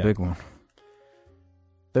I'm missing a big one.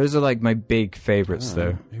 Those are my big favourites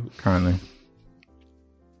though. Currently.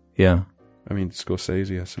 Yeah. I mean,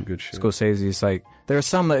 Scorsese has some good shit. Scorsese is there are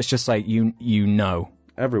some that it's just you know.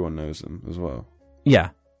 Everyone knows them as well. Yeah.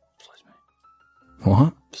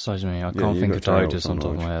 What? Besides me, I can't think of directors on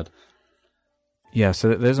top of my head. Yeah,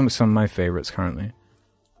 so those are some of my favourites currently.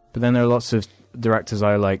 But then there are lots of directors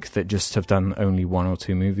I like that just have done only one or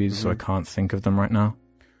two movies, so I can't think of them right now.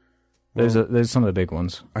 Those are some of the big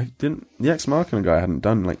ones. The Ex Machina guy hadn't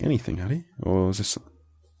done anything, had he? Or was this?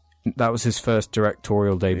 That was his first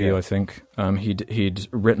directorial debut, I think. He'd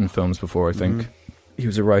written films before, I think. He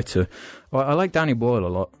was a writer. Well, I like Danny Boyle a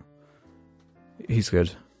lot. He's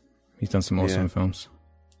good. He's done some awesome films.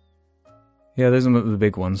 Yeah, those are the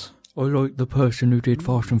big ones. I like the person who did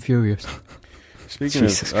Fast and Furious. Speaking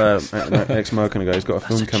of Ex Machina guy, he's got a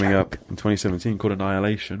film coming up in 2017 called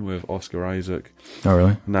Annihilation with Oscar Isaac. Oh,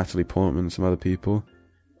 really? Natalie Portman and some other people.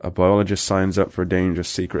 A biologist signs up for a dangerous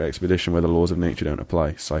secret expedition where the laws of nature don't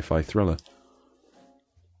apply. Sci-fi thriller.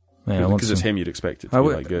 Yeah, because it's him, you'd expect it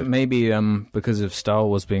to be good. Maybe because of Star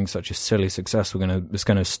Wars being such a silly success, it's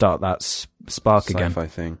going to start that spark again. Sci-fi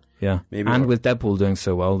thing. Yeah. Maybe with Deadpool doing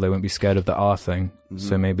so well, they won't be scared of the R thing.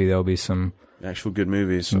 So maybe there'll be some actual good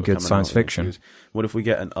movies, some good science fiction. What if we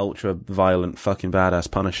get an ultra violent, fucking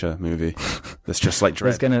badass Punisher movie that's just like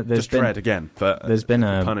Dredd? Dredd again, but there's been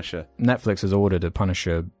a Punisher. Netflix has ordered a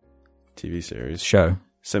Punisher TV series show,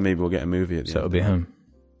 so maybe we'll get a movie at the end. So it'll be him.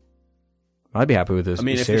 I'd be happy with this. I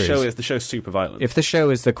mean, if the show's super violent, if the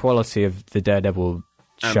show is the quality of the Daredevil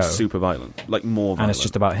show, and super violent, more violent, and it's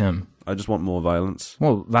just about him. I just want more violence.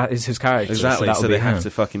 Well, that is his character. Exactly, so they have to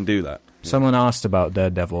fucking do that. Someone asked about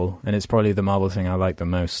Daredevil, and it's probably the Marvel thing I like the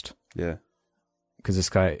most. Yeah. Because this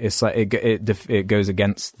guy, it's it goes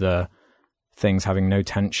against the things having no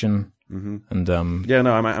tension. And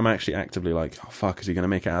I'm actually actively oh fuck, is he going to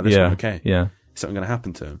make it out of this one? Okay. Yeah. Is something going to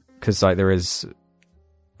happen to him? Because there is,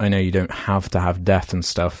 I know you don't have to have death and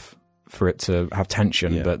stuff for it to have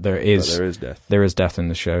tension, but there is death. There is death in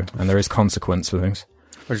the show, and there is consequence for things.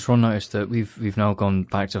 I just want to notice that we've now gone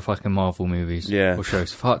back to fucking Marvel movies. Or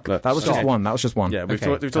shows. Fuck. Look, That was just one. Yeah, we've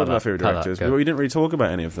talked about favourite directors. But we didn't really talk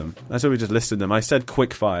about any of them. I said we just listed them. I said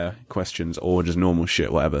quick fire questions or just normal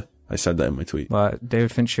shit, whatever. I said that in my tweet. Well,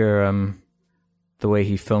 David Fincher, the way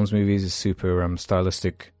he films movies is super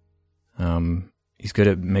stylistic. He's good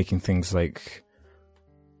at making things like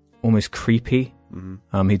almost creepy.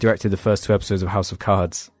 Mm-hmm. He directed the first 2 episodes of House of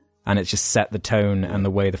Cards, and it just set the tone and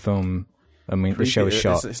the way the film. I mean, the show is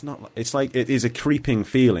shot. It's not. It's like it is a creeping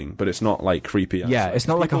feeling, but it's not like creepy. Yeah, it's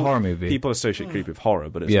not like a horror movie. People associate creepy with horror,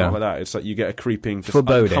 but it's not like that. It's like you get a creeping, just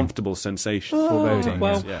foreboding, uncomfortable sensation. Foreboding.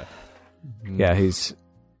 Well, yeah.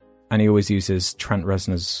 He always uses Trent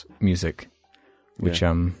Reznor's music, which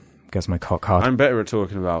gets my cock hard. I'm better at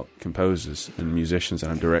talking about composers and musicians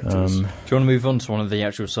than directors. Do you want to move on to one of the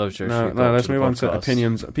actual subjects? No. Let's move on to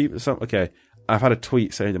opinions. Okay. I've had a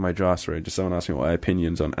tweet saying in my draft thread, just someone asked me what my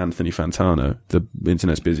opinions on Anthony Fantano, the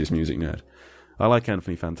internet's busiest music nerd. I like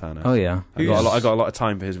Anthony Fantano. Oh yeah, I got a lot of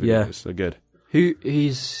time for his videos. Yeah. They're good.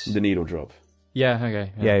 He's The Needle Drop. Yeah.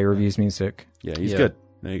 Okay. Yeah, he reviews music. Yeah, he's good.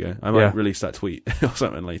 There you go. I might release that tweet or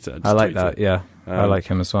something later. I like that. Yeah, I like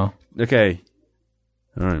him as well. Okay.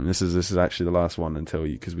 All right. This is actually the last one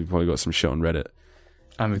because we've probably got some shit on Reddit.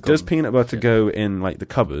 Does peanut butter go in like the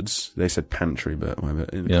cupboards? They said pantry, but whatever.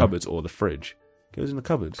 In the cupboards or the fridge? Goes in the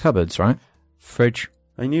cupboards. Cupboards, right? Fridge.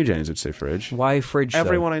 I knew James would say fridge. Why fridge?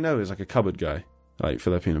 Everyone I know is like a cupboard guy, like for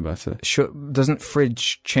their peanut butter. Sure. Doesn't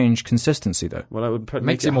fridge change consistency though? Well, that would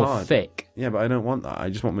makes it more hard. thick. Yeah, but I don't want that. I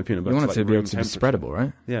just want my peanut butter. You want it to be able to be temperature. spreadable,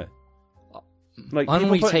 right? Yeah. Like I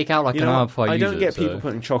normally take out like an hour before I use it. I don't get people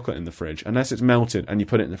putting chocolate in the fridge unless it's melted and you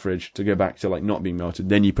put it in the fridge to go back to like not being melted.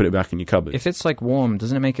 Then you put it back in your cupboard. If it's like warm,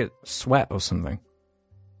 doesn't it make it sweat or something?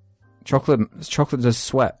 Chocolate does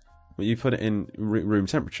sweat. But you put it in room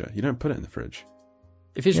temperature. You don't put it in the fridge.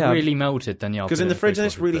 If it's really melted, then because in the fridge then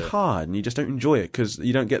it's really hard and you just don't enjoy it because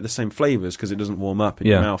you don't get the same flavors because it doesn't warm up in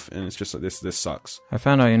your mouth and it's just like this sucks. I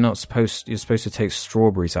found out you're supposed to take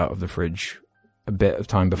strawberries out of the fridge a bit of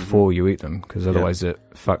time before you eat them because otherwise it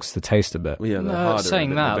fucks the taste a bit. Well, yeah, no,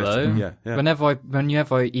 saying that though,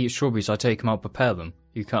 whenever I eat strawberries, I take them out, prepare them.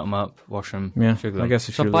 You cut them up, wash them, sugar them. I guess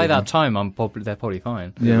if so by that time, they're probably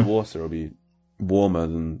fine. Yeah, the water will be warmer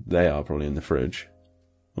than they are probably in the fridge.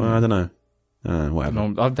 Well, I don't know. Whatever.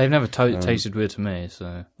 No, they've never tasted weird to me,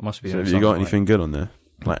 so it must be. So have you got anything good on there,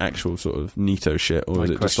 like actual sort of neato shit, or is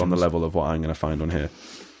it just on the level of what I'm going to find on here?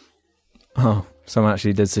 Oh, someone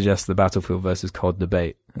actually did suggest the Battlefield versus COD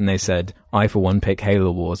debate, and they said, I for one pick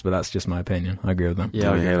Halo Wars, but that's just my opinion. I agree with them.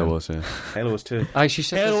 Yeah, Halo Wars, yeah. Halo Wars 2. I actually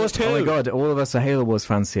said Halo Wars 2! Oh my god, all of us are Halo Wars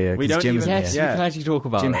fans here. We don't Jim's even... Yes, you can actually talk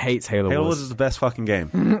about Jim it. hates Halo Wars. Halo Wars is the best fucking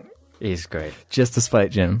game. It is great. Just to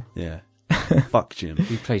spite Jim. Yeah. Fuck Jim.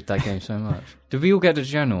 We played that game so much. Did we all get a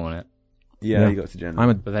general on it? Yeah, you got to general. I'm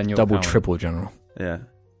a but then triple general. Yeah.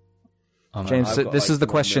 James, this is the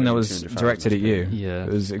question that was directed at you. Yeah.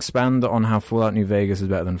 It was expand on how Fallout New Vegas is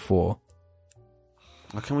better than 4.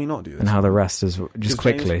 How can we not do this? And how the rest is just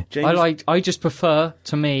quickly. James, I just prefer,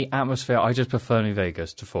 to me, atmosphere. I just prefer New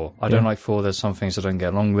Vegas to 4. I don't like 4. There's some things I don't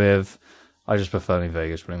get along with. I just prefer New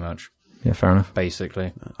Vegas pretty much. Yeah, fair enough.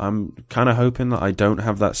 Basically. I'm kind of hoping that I don't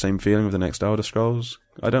have that same feeling with the next Elder Scrolls.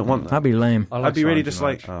 I don't want that. That'd be lame. I'd be really just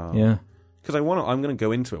like, yeah. Because I'm going to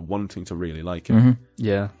go into it wanting to really like it. Mm-hmm.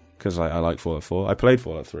 Yeah. Because I like Fallout 4. I played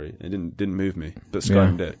Fallout 3. It didn't move me, but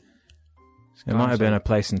Skyrim did. It might have been a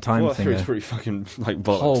place and time Fallout thing. 3 is pretty fucking like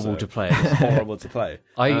bollocks. Horrible to play. It's horrible to play.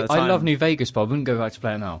 I love New Vegas, but I wouldn't go back to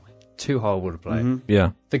play it now. Too horrible to play. Mm-hmm.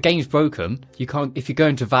 Yeah. The game's broken. You can't. If you go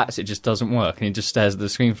into VATS, it just doesn't work, and it just stares at the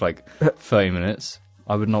screen for like 30 minutes.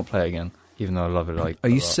 I would not play it again, even though I love it. Like, are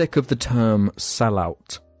you sick of the term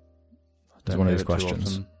sellout? That's one of those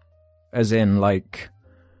questions. As in, like,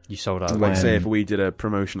 you sold out. Like, say if we did a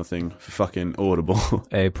promotional thing for fucking Audible,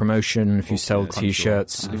 a promotion. If you sell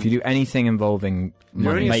T-shirts, if you do anything involving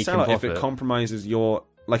you're money, only a sellout if it compromises your,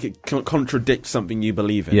 like, it contradicts something you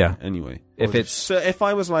believe in. Yeah. Anyway, so if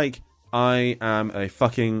I was like, I am a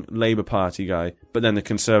fucking Labour Party guy, but then the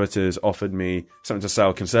Conservatives offered me something to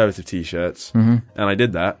sell Conservative T-shirts, and I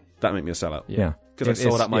did that make me a sellout. Yeah, because I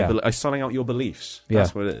sold out I'm selling out your beliefs.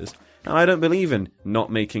 That's what it is. And I don't believe in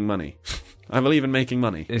not making money. I believe in making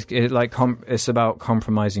money. It's about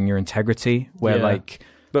compromising your integrity, where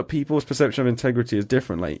But people's perception of integrity is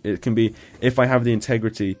different. Like, it can be, if I have the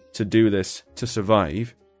integrity to do this to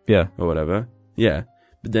survive, or whatever,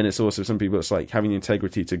 But then it's also some people, it's like having the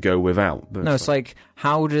integrity to go without. But no, it's like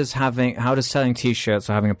how does selling T-shirts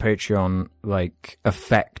or having a Patreon like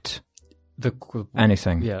affect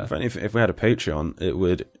anything? Yeah. If we had a Patreon, it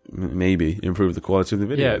would maybe improve the quality of the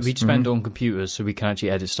videos. Yeah, we'd spend on computers so we can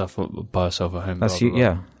actually edit stuff by ourselves at home. That's blah, blah, blah.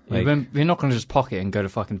 yeah. Like, we're not going to just pocket and go to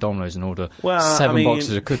fucking Domino's and order 7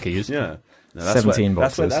 boxes of cookies. Yeah. No, 17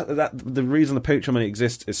 boxes. The reason the Patreon money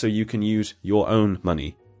exists is so you can use your own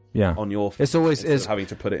money. Yeah. On your. It's always is having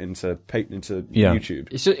to put it into YouTube.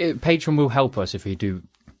 Patreon will help us if we do.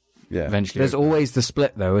 Yeah. Eventually. There's always the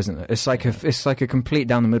split though, isn't it? It's like a complete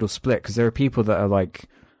down the middle split because there are people that are like,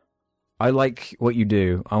 I like what you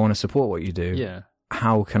do. I want to support what you do. Yeah.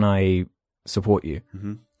 How can I support you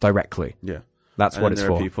directly? Yeah. That's what it's for.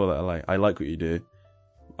 There are people that are like, I like what you do.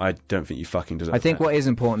 I don't think you fucking deserve. I think what is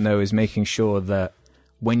important though is making sure that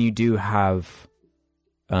when you do have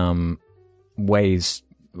ways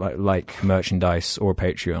like merchandise or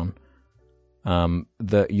Patreon,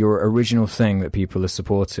 that your original thing that people are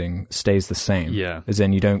supporting stays the same. Yeah. As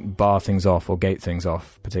in you don't bar things off or gate things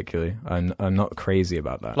off particularly. I'm not crazy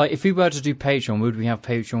about that. Like if we were to do Patreon, would we have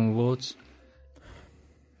Patreon rewards?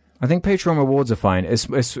 I think Patreon rewards are fine. It's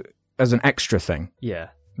as an extra thing. Yeah.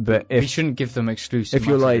 But we shouldn't give them exclusive. If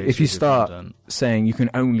you're like, if you start saying you can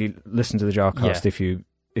only listen to the JARCAST if you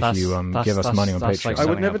give us money on Patreon, like I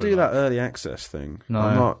would never do that early access thing. No.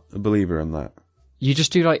 I'm not a believer in that. You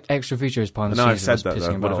just do like extra features behind the scenes. No, I've said that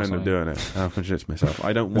though. What if I end up doing it? I'll contradict myself.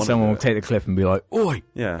 I don't want. And someone will take the clip and be like, "Oi,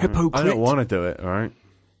 yeah, hypocrite!" I don't want to do it. All right.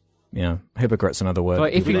 Yeah, hypocrite's another word.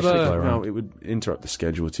 But if you were, it would interrupt the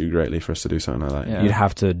schedule too greatly for us to do something like that. Yeah. You'd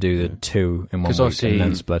have to do the 2 in 1 week and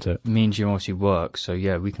then split it. Me and Jim obviously work, so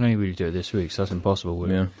yeah, we can only really do it this week, so that's impossible.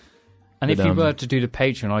 Yeah. And if you were to do the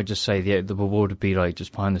Patreon, I'd just say the reward would be like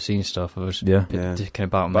just behind the scenes stuff. I was dicking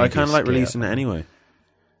about. But I kind of like releasing it anyway.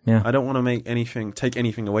 Yeah. I don't want to take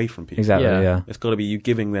anything away from people. Exactly. Yeah. It's got to be you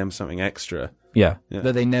giving them something extra. Yeah.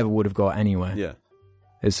 That they never would have got anyway. Yeah.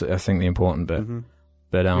 Is I think the important bit. Mm-hmm.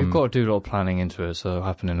 But we've got to do a lot of planning into it, so it'll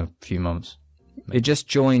happen in a few months. It just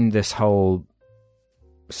joined this whole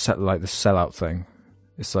the sellout thing.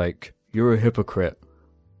 It's like, you're a hypocrite.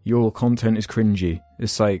 Your content is cringy.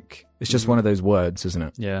 It's like, it's just one of those words, isn't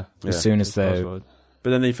it? Yeah. As soon as they're... But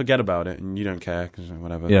then they forget about it and you don't care because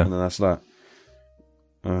whatever. Yeah. And then that's that.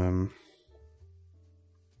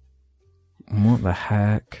 What the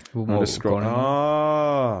heck? Why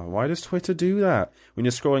does Twitter do that? When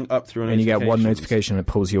you're scrolling up through and you get one notification and it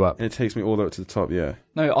pulls you up. And it takes me all the way up to the top, yeah.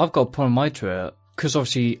 No, I've got a problem on my Twitter, because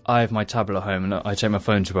obviously I have my tablet at home and I take my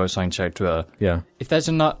phone to go and check Twitter. Yeah. If there's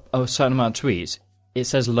a certain amount of tweets, it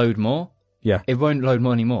says load more. Yeah. It won't load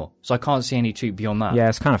more anymore. So I can't see any tweet beyond that. Yeah,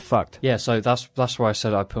 it's kind of fucked. Yeah, so that's why I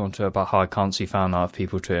said I put on Twitter about how I can't see fan art of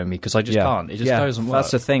people tweeting me, because I just can't. It just doesn't work.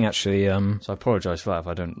 That's the thing, actually. So I apologise for that if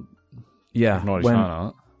I don't acknowledge when fan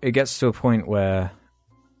art. It gets to a point where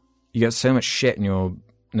you get so much shit in your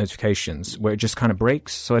notifications where it just kind of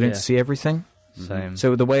breaks, so I don't see everything. Same.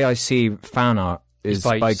 So the way I see fan art is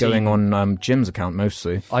by going on Jim's account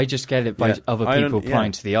mostly. I just get it by other people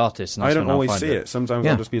applying to the artist. And I don't always see it. Sometimes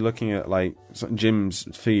I'll just be looking at like Jim's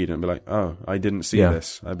feed and be like, "Oh, I didn't see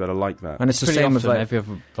this. I better like that." And it's the same as like every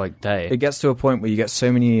other day. It gets to a point where you get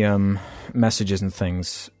so many messages and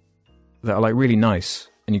things that are like really nice,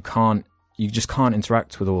 and you just can't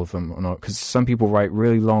interact with all of them or not, because some people write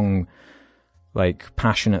really long, like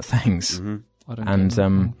passionate things, I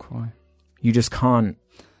don't cry. You just can't.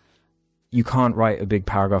 You can't write a big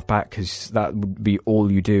paragraph back because that would be all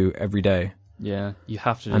you do every day. Yeah, you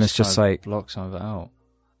have to. And it's just like block some of it out.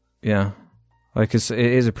 Yeah, like it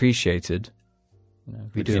is appreciated. Yeah,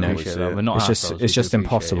 we do appreciate that. We're not. It's just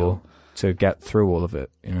impossible to get through all of it,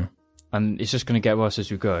 you know. And it's just going to get worse as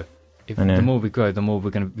we go. The more we grow, the more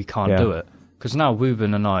we can't do it. Because now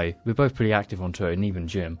Ruben and I, we're both pretty active on Twitter, and even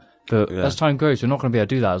Jim. But as time goes, we're not going to be able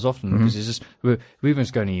to do that as often because it's just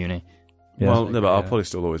Ruben's going to uni. Yeah. Well, no, but I'll probably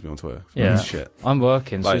still always be on Twitter. Yeah, shit. I'm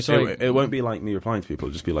working. Like, so it won't be like me replying to people.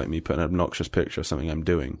 It'll just be like me putting an obnoxious picture of something I'm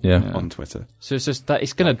doing on Twitter. So it's just that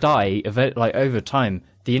it's going to die. Like over time,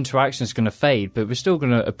 the interaction is going to fade, but we're still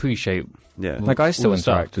going to appreciate. Yeah, like I still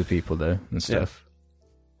interact with people though and stuff.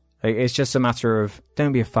 Yeah. Like, it's just a matter of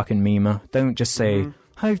don't be a fucking memer. Don't just say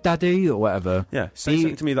 "Hi, Daddy" or whatever. Yeah, say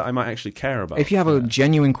something to me that I might actually care about. If you have a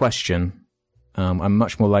genuine question, I'm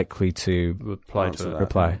much more likely to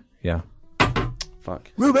reply. Yeah.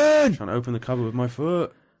 Fuck. Ruben! I'm trying to open the cupboard with my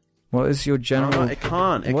foot. What is your general... I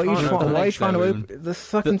can't. Why are you trying to open... The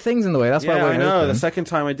fucking thing's in the way. That's why I know. Open. The second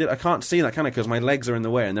time I did... I can't see that, can I? Because my legs are in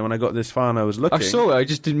the way. And then when I got this far and I was looking... I saw it. I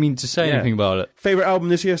just didn't mean to say anything about it. Favourite album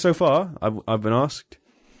this year so far? I've been asked.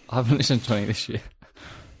 I haven't listened to any this year.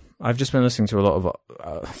 I've just been listening to a lot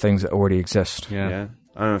of things that already exist. Yeah. I don't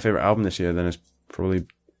know. My favourite album this year then is probably...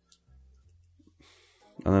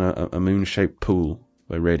 I don't know. A Moon-Shaped Pool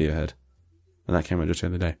by Radiohead. And that came out just the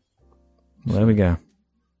other day. Well, there we go.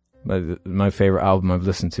 My favorite album I've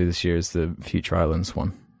listened to this year is the Future Islands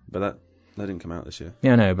one. But that didn't come out this year.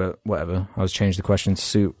 Yeah, no, but whatever. I was changed the question to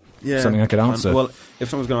suit something I could answer. Well, if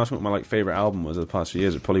someone's going to ask me what my favorite album was of the past few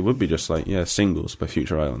years, it probably would be just singles by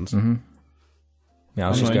Future Islands. Mm-hmm. Yeah, I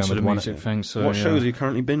was just going with one. Thing, so, what shows are you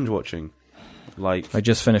currently binge watching? I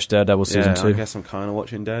just finished Daredevil season 2. I guess I'm kind of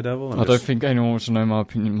watching Daredevil. I don't think anyone wants to know my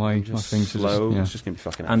opinion. My things slow. It's just going to be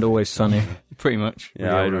fucking. And Always Sunny. Pretty much.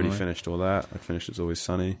 Yeah, I already finished all that. I finished It's Always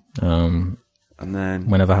Sunny. And then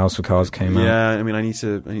whenever House of Cards came out. Yeah, I mean, I need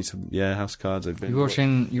to. Yeah, House of Cards. I've been. You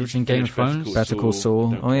watching Game of Thrones? Better Call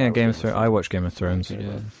Saul. Oh yeah, Game of Thrones. I watch Game of Thrones.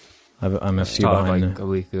 Yeah. I'm a few behind. A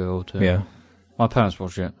week ago or two. Yeah. My parents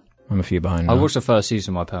watched it. I'm a few behind. I watched the first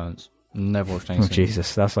season with my parents. Never watched anything. Oh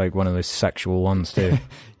Jesus, that's like one of those sexual ones too.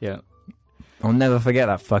 Yeah. I'll never forget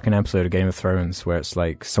that fucking episode of Game of Thrones where it's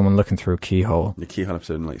like someone looking through a keyhole. The keyhole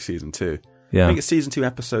episode in season 2. Yeah. I think it's season 2,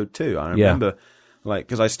 episode 2. I remember,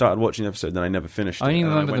 because I started watching the episode, then I never finished it. I don't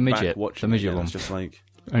even remember the midget. The midget one. It's just like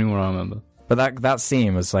only one I remember. But that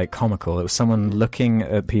scene was like comical. It was someone looking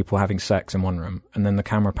at people having sex in one room, and then the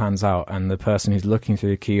camera pans out, and the person who's looking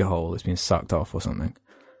through the keyhole is being sucked off or something.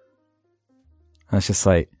 And it's just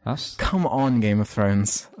like, come on, Game of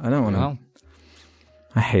Thrones. I don't want to.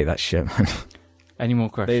 I hate that shit, man. Any more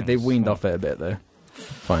questions? They weaned off it a bit though.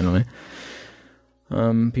 Finally.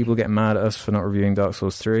 People getting mad at us for not reviewing Dark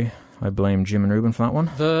Souls 3. I blame Jim and Ruben for that one.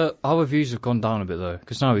 Our reviews have gone down a bit though,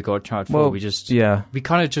 because now we've got a chat for. We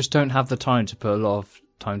kind of just don't have the time to put a lot of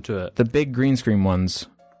time to it. The big green screen ones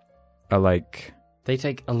are like. They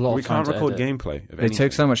take a lot of time. We can't record gameplay. They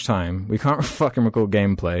take so much time. We can't fucking record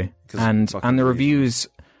gameplay. And the reviews,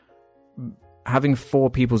 having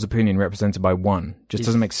 4 people's opinion represented by 1 just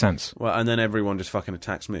doesn't make sense. Well, and then everyone just fucking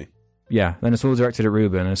attacks me. Yeah, then it's all directed at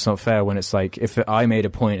Ruben, and it's not fair when it's like, if I made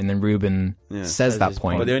a point and then Ruben says that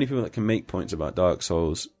point. But the only people that can make points about Dark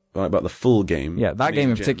Souls, about the full game... Yeah, that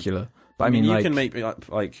game in particular. But I mean, you can make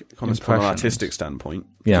comments from an artistic standpoint.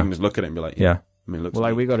 Yeah. You can just look at it and be like, yeah. I mean,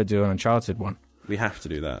 well, we got to do an Uncharted one. We have to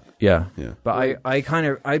do that. Yeah. Yeah. But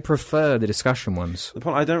I prefer the discussion ones. The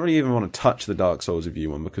point, I don't really even want to touch the Dark Souls review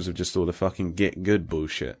one because of just all the fucking get good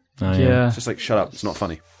bullshit. Oh, yeah. It's just like, shut up, it's not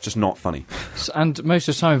funny. It's just not funny. And most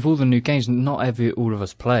of the time with all the new games, not all of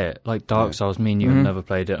us play it. Like Dark Souls, me and you have never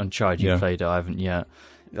played it. Uncharted, you played it, I haven't yet.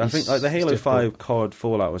 I think like the Halo 5 COD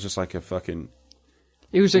Fallout was just like a fucking...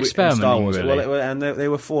 It was experimenting, really. Well, and they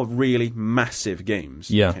were 4 really massive games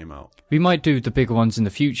that came out. We might do the bigger ones in the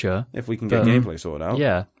future. If we can get gameplay sorted out.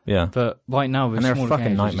 Yeah. Yeah. But right now, with they're a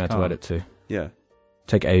fucking nightmare to edit too. Yeah.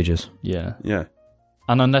 Take ages. Yeah. Yeah.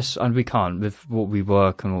 And we can't, with what we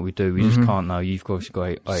work and what we do, we just can't now. You've got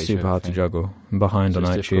super hard to juggle. I'm behind on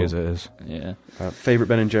IHG as it is. Yeah. Favourite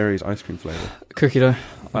Ben & Jerry's ice cream flavour? Cookie dough.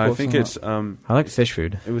 I think it's... I like fish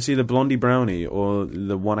food. It was either Blondie Brownie or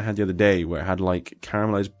the one I had the other day where it had like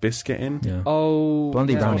caramelised biscuit in. Yeah. Oh.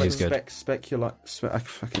 Blondie Brownie is good. I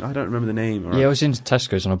don't remember the name. Right? Yeah, I was in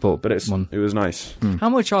Tesco's and I bought it was nice. How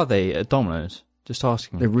much are they at Domino's? Just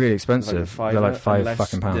asking. They're really expensive. They're like £5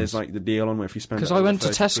 fucking pounds. There's like the deal on where if you spend... Because I went to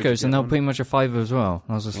Tesco's and they're pretty much a £5 as well.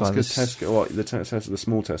 I was just like... Because Tesco... the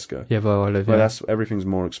small Tesco? Yeah, but I live here. Everything's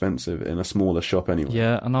more expensive in a smaller shop anyway.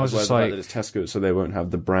 Yeah, and I was just like... It's Tesco, so they won't have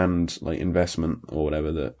the brand like investment or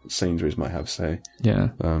whatever that Sainsbury's might have, say. Yeah.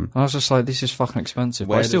 I was just like, this is fucking expensive.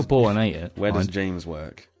 But I still bought and ate it. Where does James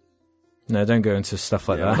work? No, don't go into stuff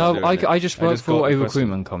like that. No, I just work for a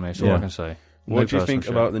recruitment company, that's all I can say. What do you think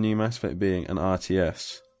about the new Mass Effect being an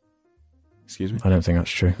RTS? Excuse me? I don't think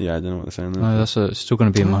that's true. Yeah, I don't know what they're saying there. No, it's still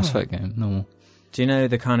going to be a Mass Effect game. Normal. Do you know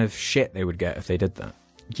the kind of shit they would get if they did that?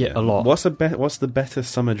 Yeah, a lot. What's the better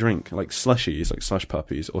summer drink? Like slushies, like slush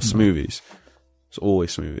puppies, or smoothies? It's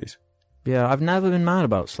always smoothies. Yeah, I've never been mad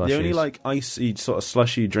about slushies. The only like icy sort of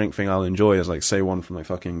slushy drink thing I'll enjoy is like say one from like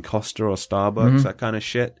fucking Costa or Starbucks, that kind of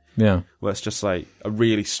shit. Yeah. Where it's just like a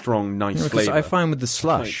really strong, nice flavour. I find with the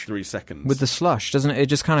slush... Like 3 seconds. With the slush, doesn't it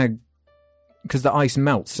just kind of... Because the ice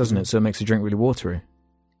melts, doesn't it? So it makes the drink really watery.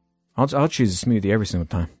 I'll choose a smoothie every single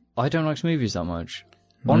time. I don't like smoothies that much.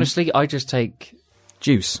 Honestly, I just take...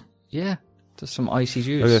 Juice. Yeah, just some icy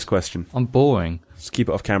juice. Look at this question. I'm boring. Let's keep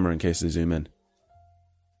it off camera in case they zoom in.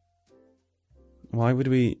 Why would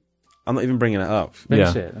we... I'm not even bringing it up.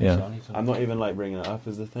 Yeah. I'm not even like bringing it up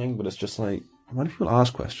as the thing, but it's just like... Why do people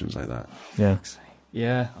ask questions like that? Yeah.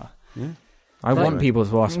 Yeah. I want people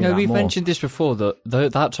to ask me that we've more. mentioned this before,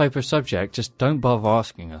 that type of subject, just don't bother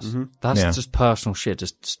asking us. That's just personal shit.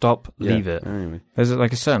 Just stop, leave it. Anyway. There's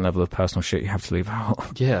like a certain level of personal shit you have to leave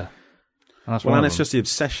out. Yeah. And that's and it's just the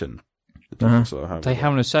obsession. They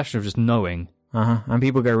have an obsession of just knowing. And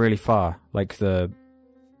people go really far. Like the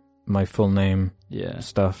my full name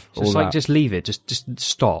stuff. Just leave it. Just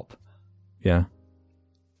stop. Yeah.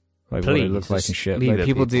 Like Please, what it looks like and shit. Like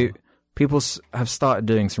people have started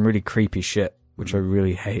doing some really creepy shit, which I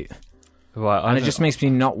really hate. Right, and it just makes me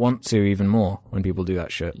not want to even more when people do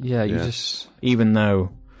that shit. Yeah, you just... Even though...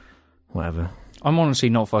 Whatever. I'm honestly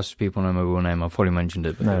not fussed if people know my real name. I've probably mentioned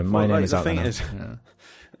it. No, my name is out there now.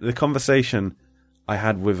 The conversation I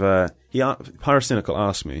had with... Pyrocynical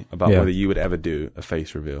asked me about whether you would ever do a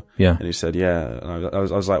face reveal. Yeah. And he said, yeah. And I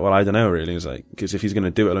was like, well, I don't know, really. He was like, because if he's going to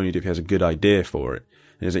do it, he'll only do it if he has a good idea for it.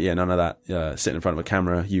 And he was like, yeah, none of that sitting in front of a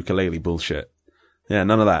camera, ukulele bullshit. Yeah,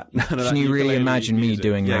 none of that. Can you really imagine me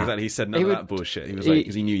doing that? Yeah, exactly. He said none of that bullshit. He was like,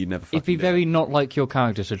 because he knew you'd never fucking do it. It'd be very not like your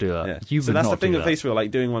character to do that. Yeah. You so would that's not the thing do with that. face reveal, like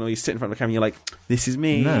doing one where you sit in front of a camera and you're like, this is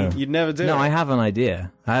me. No. You'd never do it. No, I have an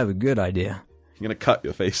idea. I have a good idea. You're going to cut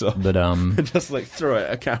your face off. But, just like throw it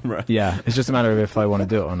at a camera. Yeah, it's just a matter of if I want to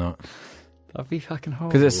do it or not. That'd be fucking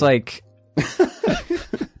horrible. Because it's like...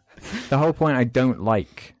 the whole point I don't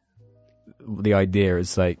like the idea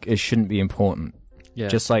is like, it shouldn't be important. Yeah.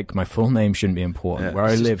 Just like my full name shouldn't be important. Where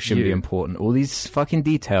I live shouldn't be important. All these fucking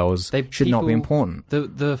details should not be important.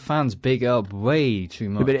 The fans big up way too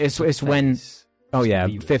much. Yeah, but it's when... Oh yeah,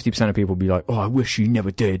 50% of people will be like, oh, I wish you never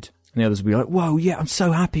did. And the others will be like, whoa, yeah, I'm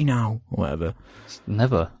so happy now. Or whatever.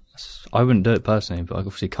 Never. I wouldn't do it personally, but I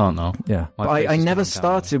obviously can't now. Yeah. But I never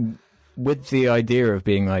started with the idea of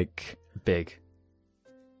being like... Big.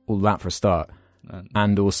 All that for a start.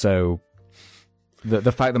 And also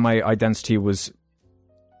the fact that my identity was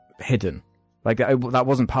hidden. Like, that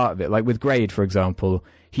wasn't part of it. Like with Grade, for example,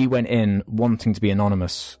 he went in wanting to be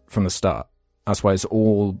anonymous from the start. That's why it's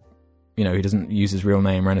all, he doesn't use his real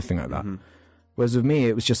name or anything like that. Mm-hmm. Whereas with me,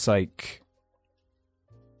 it was just like,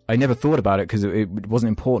 I never thought about it because it wasn't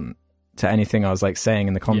important to anything I was like saying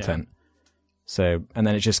in the content. Yeah. So, and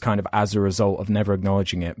then it just kind of, as a result of never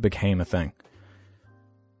acknowledging it, became a thing.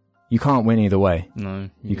 You can't win either way. No.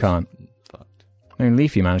 You can't. Fucked. I mean,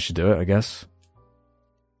 Leafy managed to do it, I guess.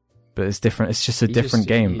 But it's different. It's just a different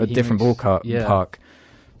game, a different ballpark,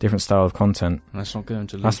 different style of content. Let's not go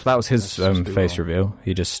into Leafy. That was his face reveal.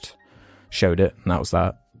 He just showed it, and that was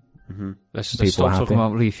that. Mm-hmm. Let's stop talking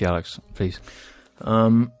about Leafy, Alex, please.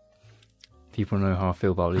 People know how I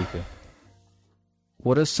feel about Leafy.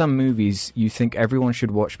 What are some movies you think everyone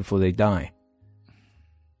should watch before they die?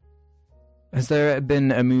 Has there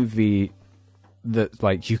been a movie that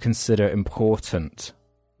like you consider important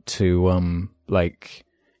to like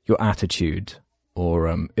your attitude,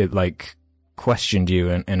 or it like questioned you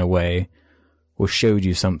in a way, or showed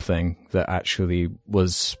you something that actually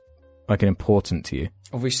was like important to you?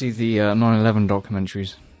 Obviously, the 9/11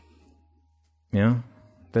 documentaries. Yeah,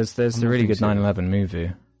 there's the really good 9/11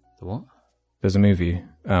 movie. The what? There's a movie.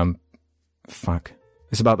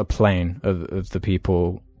 It's about the plane of the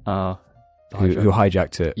people who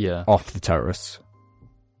hijacked it off the terrorists,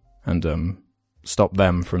 and stopped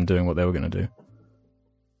them from doing what they were going to do.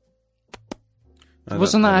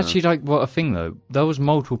 Wasn't that actually like a thing though? There was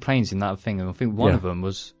multiple planes in that thing, and I think one of them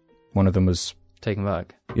was taken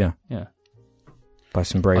back. Yeah. By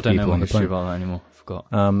some brave people on the plane. I don't know about that anymore. I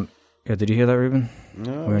forgot. Yeah, did you hear that, Ruben?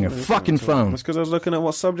 No. We're on your fucking phone. It's because I was looking at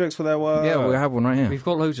what subjects for their work. Yeah, we have one right here. We've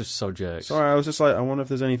got loads of subjects. Sorry, I was just like, I wonder if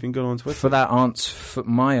there's anything good on Twitter. For that answer,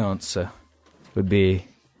 my answer would be,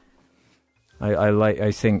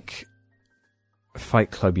 I think Fight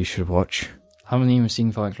Club you should watch. I haven't even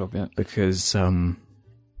seen Fight Club yet. Because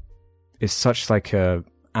it's such like a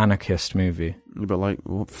anarchist movie. But like,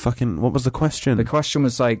 what was the question? The question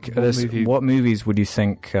was like, what movies would you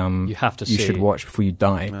think you have to see, should watch before you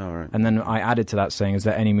die? Oh, right. And then I added to that saying, is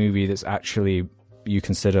there any movie that's actually you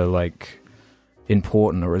consider like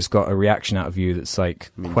important, or has got a reaction out of you that's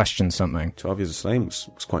like questioned something? 12 Years a Slave was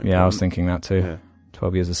quite important. Yeah, I was thinking that too. Yeah.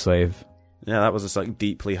 12 Years a Slave. Yeah, that was just like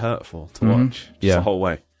deeply hurtful to watch. Just the whole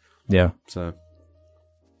way. Yeah. So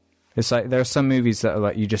it's like there are some movies that are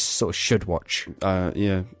like you just sort of should watch.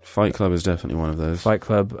 Yeah, Fight Club is definitely one of those. Fight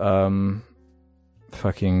Club,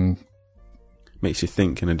 fucking makes you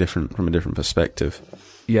think from a different perspective.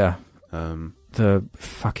 Yeah. The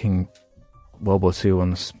fucking World War II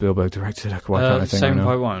one, Spielberg directed. Why can't I think right now?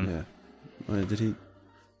 7.1. Yeah. Where did he?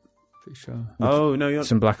 Pretty sure. Oh no,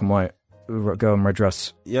 it's in black and white. Girl in red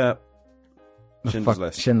dress. Yeah.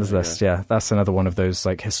 Schindler's List. Yeah, that's another one of those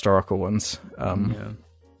like historical ones.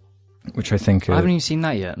 Which I think I haven't even seen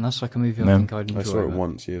that yet, and that's like a movie I think I'd enjoy. I saw it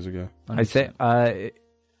once years ago. I think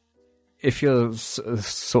if you're a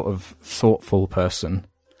sort of thoughtful person,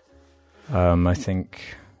 I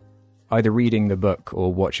think either reading the book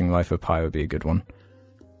or watching Life of Pi would be a good one.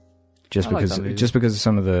 Just because of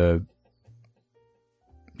some of the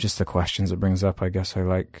questions it brings up, I guess I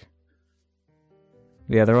like.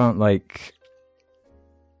 Yeah, there aren't like.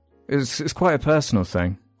 It's quite a personal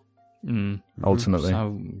thing. Ultimately, That's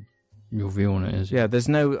how your view on it is. Yeah, there's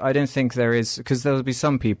no. I don't think there is, because there'll be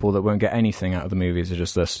some people that won't get anything out of the movies that are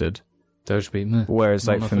just listed. Those would be meh. Whereas,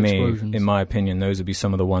 like for me, in my opinion, those would be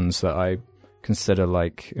some of the ones that I consider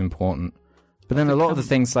like important. But then a lot of the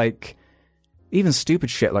things, like even stupid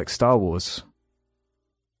shit like Star Wars,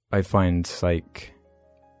 I find like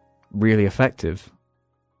really effective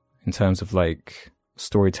in terms of like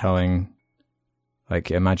storytelling,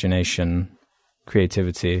 like imagination,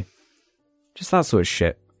 creativity, just that sort of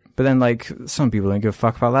shit. But then like some people don't give a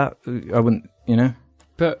fuck about that. I wouldn't, you know.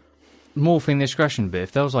 But morphing this question a bit,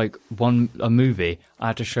 if there was like a movie I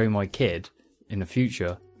had to show my kid in the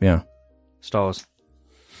future, Star Wars.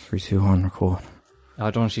 3, 2, 1, record.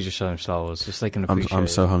 I'd honestly just show them Star Wars, just so they can appreciate I'm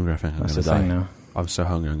so hungry, I think I'm going to die. Now. I'm so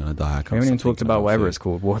hungry, I'm going to die. We haven't even talked about whatever it's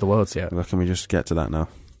called, War of the Worlds yet. Well, can we just get to that now?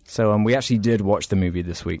 So we actually did watch the movie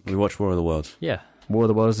this week. We watched War of the Worlds. Yeah. War of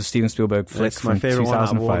the Worlds, the Steven Spielberg flick it's my from favourite 2005. one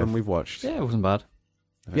out of all of them we've watched. Yeah, it wasn't bad.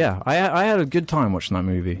 Yeah, I had a good time watching that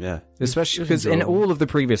movie. Yeah. Especially because in all of the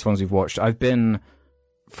previous ones we've watched, I've been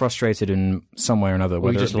frustrated in some way or another.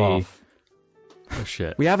 We just laugh. Oh,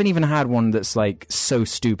 shit. We haven't even had one that's like so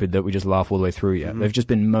stupid that we just laugh all the way through yet. They've just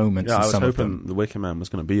been moments. Yeah, in I was some hoping of them. The Wicker Man was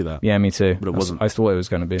going to be that. Yeah, me too. But it wasn't. I thought it was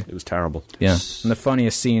going to be. It was terrible. Yeah. And the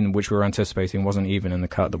funniest scene, which we were anticipating, wasn't even in the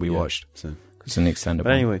cut that we watched. So. It's an extended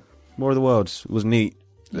But anyway, War of the Worlds was neat.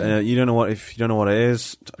 You don't know what it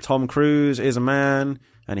is. Tom Cruise is a man,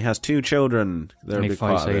 and he has 2 children. They're and a he big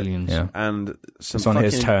part fights of aliens. it. Yeah. And it's on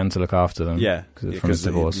his turn to look after them. Yeah, from his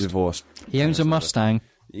divorce. He's divorced. He owns a Mustang.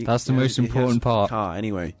 That's the most important part. Car,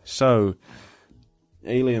 anyway. So,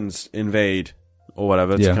 aliens invade, or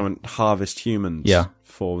whatever, to come and harvest humans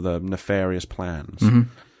for the nefarious plans.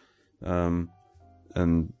 And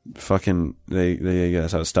fucking,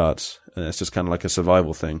 that's how it starts. And it's just kind of like a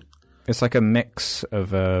survival thing. It's like a mix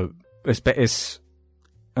of it's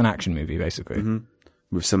an action movie, basically.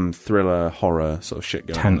 With some thriller, horror sort of shit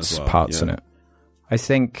going on Tense as well. parts in it. I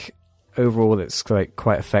think, overall, it's like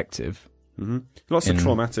quite effective. Lots of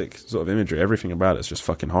traumatic sort of imagery. Everything about it's just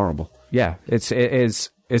fucking horrible. Yeah, it's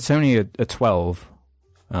only a 12,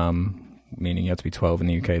 meaning you have to be 12 in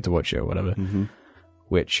the UK to watch it or whatever.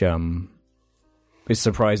 Which is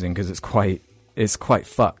surprising because it's quite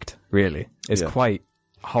fucked. Really, it's quite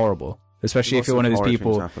horrible. Especially if you're one of those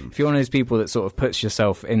people. If you're one of those people that sort of puts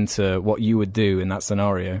yourself into what you would do in that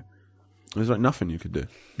scenario. There's like nothing you could do.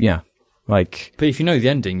 Yeah. Like, but if you know the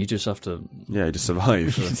ending, you just have to. Yeah, just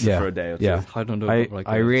survive for a day or two. Yeah,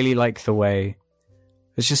 I really like the way.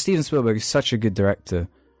 It's just Steven Spielberg is such a good director.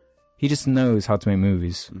 He just knows how to make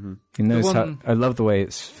movies. He knows how. I love the way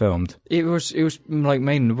it's filmed. It was like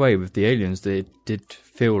made in a way with the aliens that it did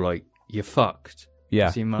feel like you're fucked.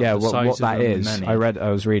 Yeah, what that is. I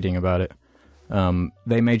was reading about it.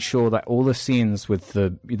 They made sure that all the scenes with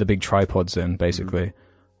the big tripods in basically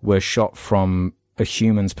were shot from a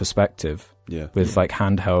human's perspective, with like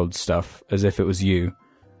handheld stuff, as if it was you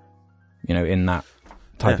know, in that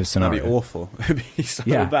type of scenario. That'd be awful. It'd be so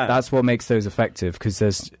bad. That's what makes those effective, because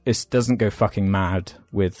it doesn't go fucking mad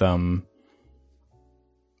with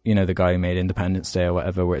you know, the guy who made Independence Day or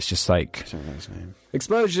whatever, where it's just like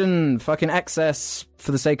explosion, fucking excess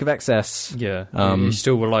for the sake of excess. Yeah, it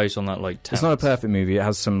still relies on that like. It's not a perfect movie. It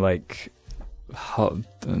has some like hot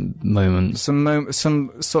moments,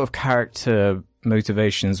 some sort of character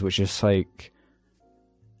motivations, which is like,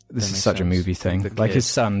 this is such a movie thing. Like his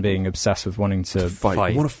son being obsessed with wanting to fight.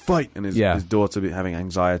 I want to fight, and his daughter having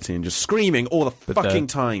anxiety and just screaming all the fucking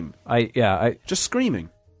time. Just screaming.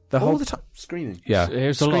 All the time, screaming.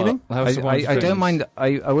 Yeah, screaming. I don't mind.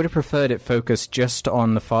 I would have preferred it focused just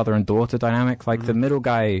on the father and daughter dynamic. Like the middle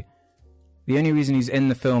guy, the only reason he's in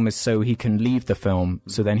the film is so he can leave the film,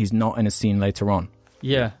 so then he's not in a scene later on.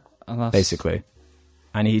 Yeah, basically,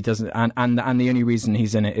 and he doesn't. And the only reason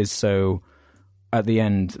he's in it is so at the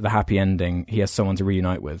end, the happy ending, he has someone to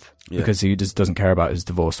reunite with, because he just doesn't care about his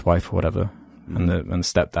divorced wife or whatever, and the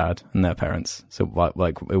stepdad and their parents. So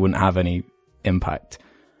like it wouldn't have any impact.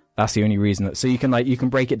 That's the only reason. So you can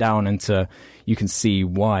break it down into, you can see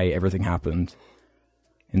why everything happened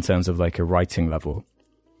in terms of like a writing level.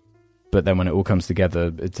 But then when it all comes together,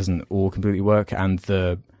 it doesn't all completely work. And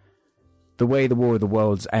the way the War of the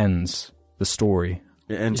Worlds ends, the story,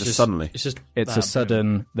 it ends just suddenly. It's a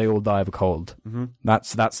sudden. They all die of a cold.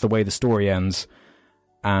 That's the way the story ends.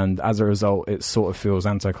 And as a result, it sort of feels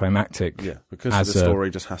anticlimactic. Yeah, because the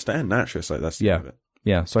story just has to end naturally. It's like that's the end of it.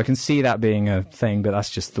 Yeah, so I can see that being a thing, but that's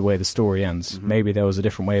just the way the story ends. Maybe there was a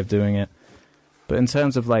different way of doing it. But in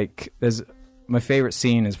terms of like, my favourite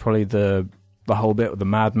scene is probably the whole bit with the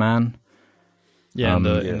madman,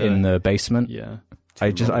 in the basement. Yeah,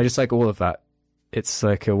 I just like all of that. It's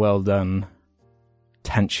like a well done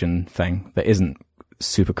tension thing that isn't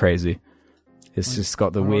super crazy. It's just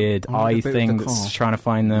got the weird eye thing that's trying to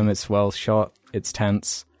find them. It's well shot. It's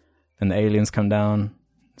tense. Then the aliens come down.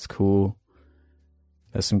 It's cool.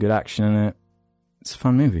 There's some good action in it. It's a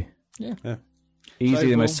fun movie. Yeah.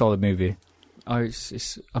 Easily the most solid movie. Oh,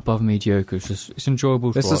 it's above mediocre. It's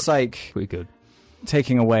enjoyable. This is like pretty good.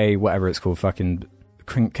 Taking away whatever it's called, fucking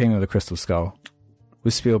King of the Crystal Skull.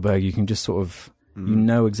 With Spielberg, you can just sort of you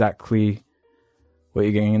know exactly what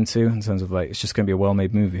you're getting into in terms of like it's just going to be a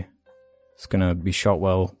well-made movie. It's going to be shot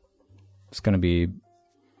well. It's going to be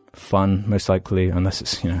fun, most likely, unless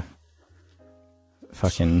it's,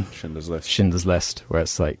 fucking Schindler's List, where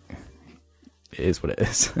it's like, it is what it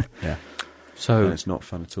is. Yeah. So and it's not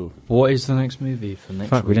fun at all. What is the next movie for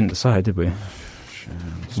next week? We didn't decide, did we?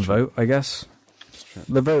 Vote, I guess.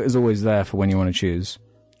 The vote is always there for when you want to choose.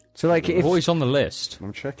 So, like, if what is on the list?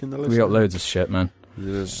 I'm checking the list. We got loads of shit, man.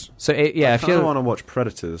 So, I kind of want to watch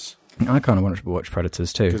Predators. I kind of want to watch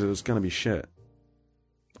Predators too. Because it was going to be shit.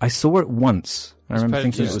 I saw it once. I remember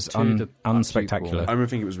thinking it was unspectacular. I remember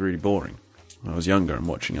thinking it was really boring. When I was younger and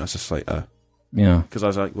watching it, I was just like, yeah. Because I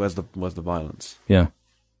was like, where's the violence? Yeah.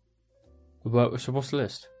 So what's the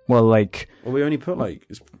list? Well, like... Well, we only put,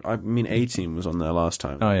 A-Team was on there last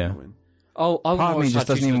time. Oh, yeah. Part of me just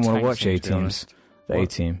doesn't even want to watch A-Teams. The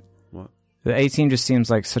A-Team. What? The A-Team just seems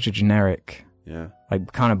like such a generic... Yeah.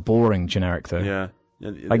 Like, kind of boring generic, though. Yeah.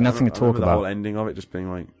 Like, nothing to talk about. The whole ending of it just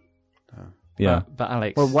being like... Yeah. But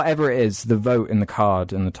Alex... Well, whatever it is, the vote in the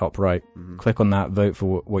card in the top right, click on that, vote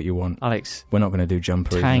for what you want. Alex... We're not going to do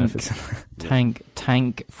Jumper.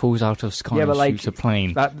 Tank falls out of sky and shoots a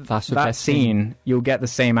plane. That's the best scene. You'll get the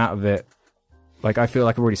same out of it. Like, I feel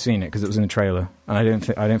like I've already seen it because it was in the trailer, and I don't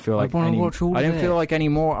feel like any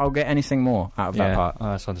more. I'll get anything more out of that part.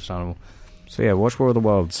 Oh, that's understandable. So yeah, watch War of the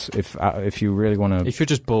Worlds if you really want to. If you're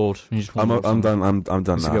just bored, and you just want I'm done. I'm done.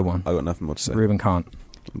 That's now. A good one. I got nothing more to say. Ruben can't.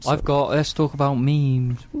 Let's talk about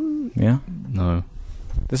memes. Yeah. No.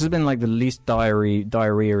 This has been like the least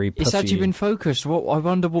diarrhea-y. It's actually been focused. I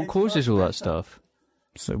wonder what causes all that stuff.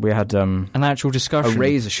 So we had an actual discussion. A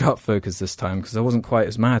razor-sharp focus this time because I wasn't quite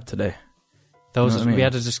as mad today. We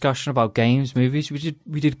had a discussion about games, movies.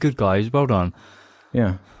 We did good, guys. Well done.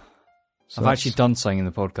 Yeah. So I've actually done something in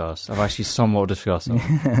the podcast. I've actually somewhat discussed it.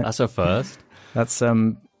 That's a first. That's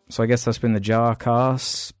So I guess that's been the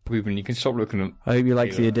JARCAST. Ruben, you can stop looking at. I hope you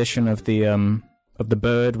liked the addition of the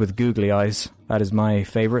bird with googly eyes. That is my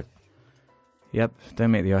favourite. Yep.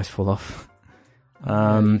 Don't make the eyes fall off.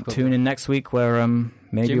 Tune in next week where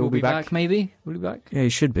maybe Jim we'll be back. Maybe we'll be back. Yeah, you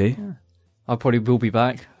should be. Yeah. I probably will be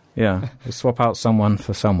back. Yeah, we'll swap out someone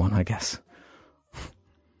for someone, I guess.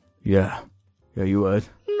 Yeah, you would.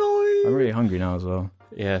 No. I'm really hungry now as well.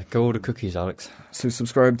 Yeah, go order cookies, Alex. So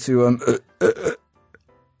subscribe to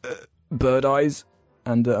Bird Eyes,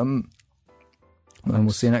 and we'll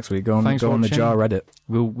see you next week. Go on the Jar Reddit.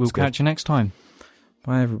 We'll catch you next time.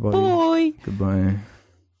 Bye, everybody. Bye. Goodbye.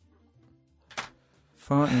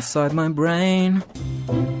 Fart inside my brain.